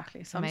yeah,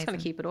 exactly. So I'm just going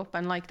to keep it up.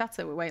 And like, that's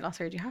it with weight loss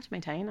surgery. You have to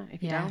maintain it.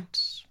 If you don't,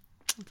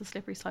 it's a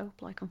slippery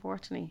slope. Like,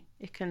 unfortunately,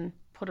 it can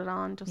put it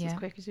on just as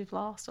quick as you've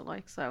lost it.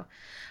 Like, so,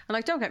 and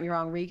like, don't get me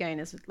wrong, regain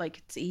is like,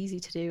 it's easy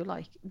to do.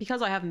 Like,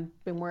 because I haven't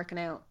been working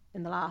out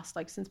in the last,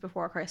 like, since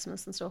before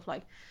Christmas and stuff,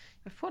 like,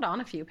 I've put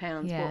on a few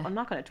pounds, but I'm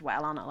not going to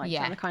dwell on it. Like,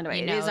 in the kind of way,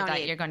 you know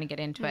that you're going to get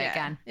into it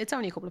again. It's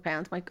only a couple of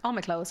pounds. All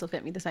my clothes will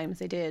fit me the same as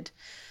they did.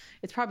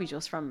 It's probably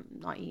just from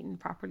not eating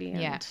properly.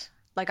 And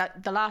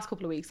like, the last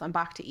couple of weeks, I'm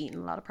back to eating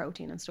a lot of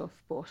protein and stuff,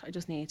 but I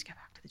just need to get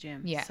back to the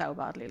gym so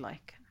badly,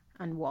 like,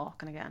 and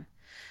walking again.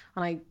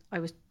 And I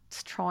was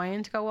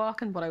trying to go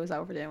walking, but I was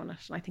overdoing it,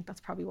 and I think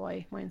that's probably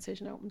why my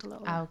incision opened a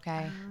little bit.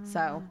 Okay.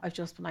 So I've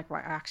just been like,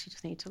 right, I actually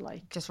just need to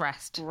like Just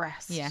rest.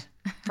 Yeah.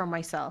 For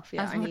myself.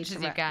 Yeah, As I need much to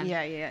as you can.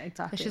 Yeah,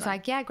 exactly. She's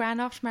like, yeah, grand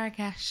off to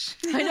Marrakesh.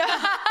 I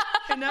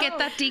know. Get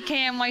that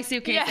DKNY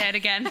suitcase out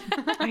again.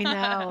 I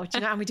know. Do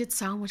you know, and we did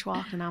so much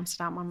walking in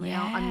Amsterdam. I'm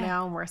my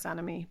own worst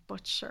enemy,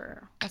 but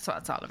sure. That's what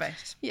it's all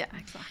about. Yeah,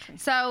 exactly.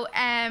 So,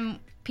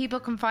 people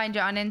can find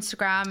you on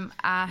Instagram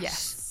at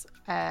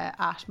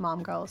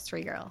Mom Girls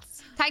 3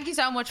 Girls. Thank you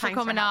so much for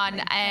coming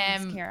on.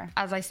 Thanks, Ciara.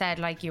 As I said,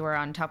 like, you were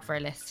on top of our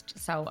list,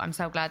 so I'm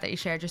so glad that you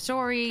shared your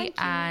story. Thank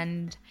you.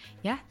 And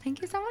yeah, thank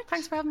you so much.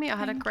 Thanks for having me. I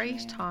had a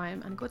great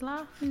time and good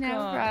laugh. No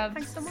problem.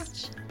 Thanks so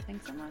much.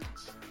 Thanks so much.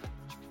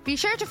 Be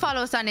sure to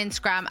follow us on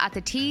Instagram at the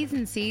T's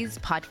and C's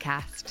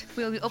podcast.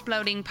 We'll be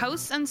uploading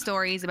posts and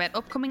stories about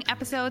upcoming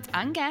episodes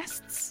and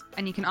guests.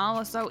 And you can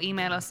also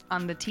email us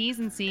on the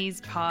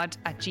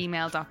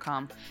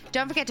tsandcspod@gmail.com.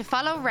 Don't forget to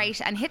follow,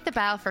 rate, and hit the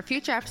bell for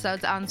future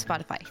episodes on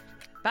Spotify.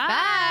 Bye.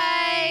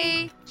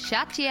 Bye.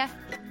 Chat to you.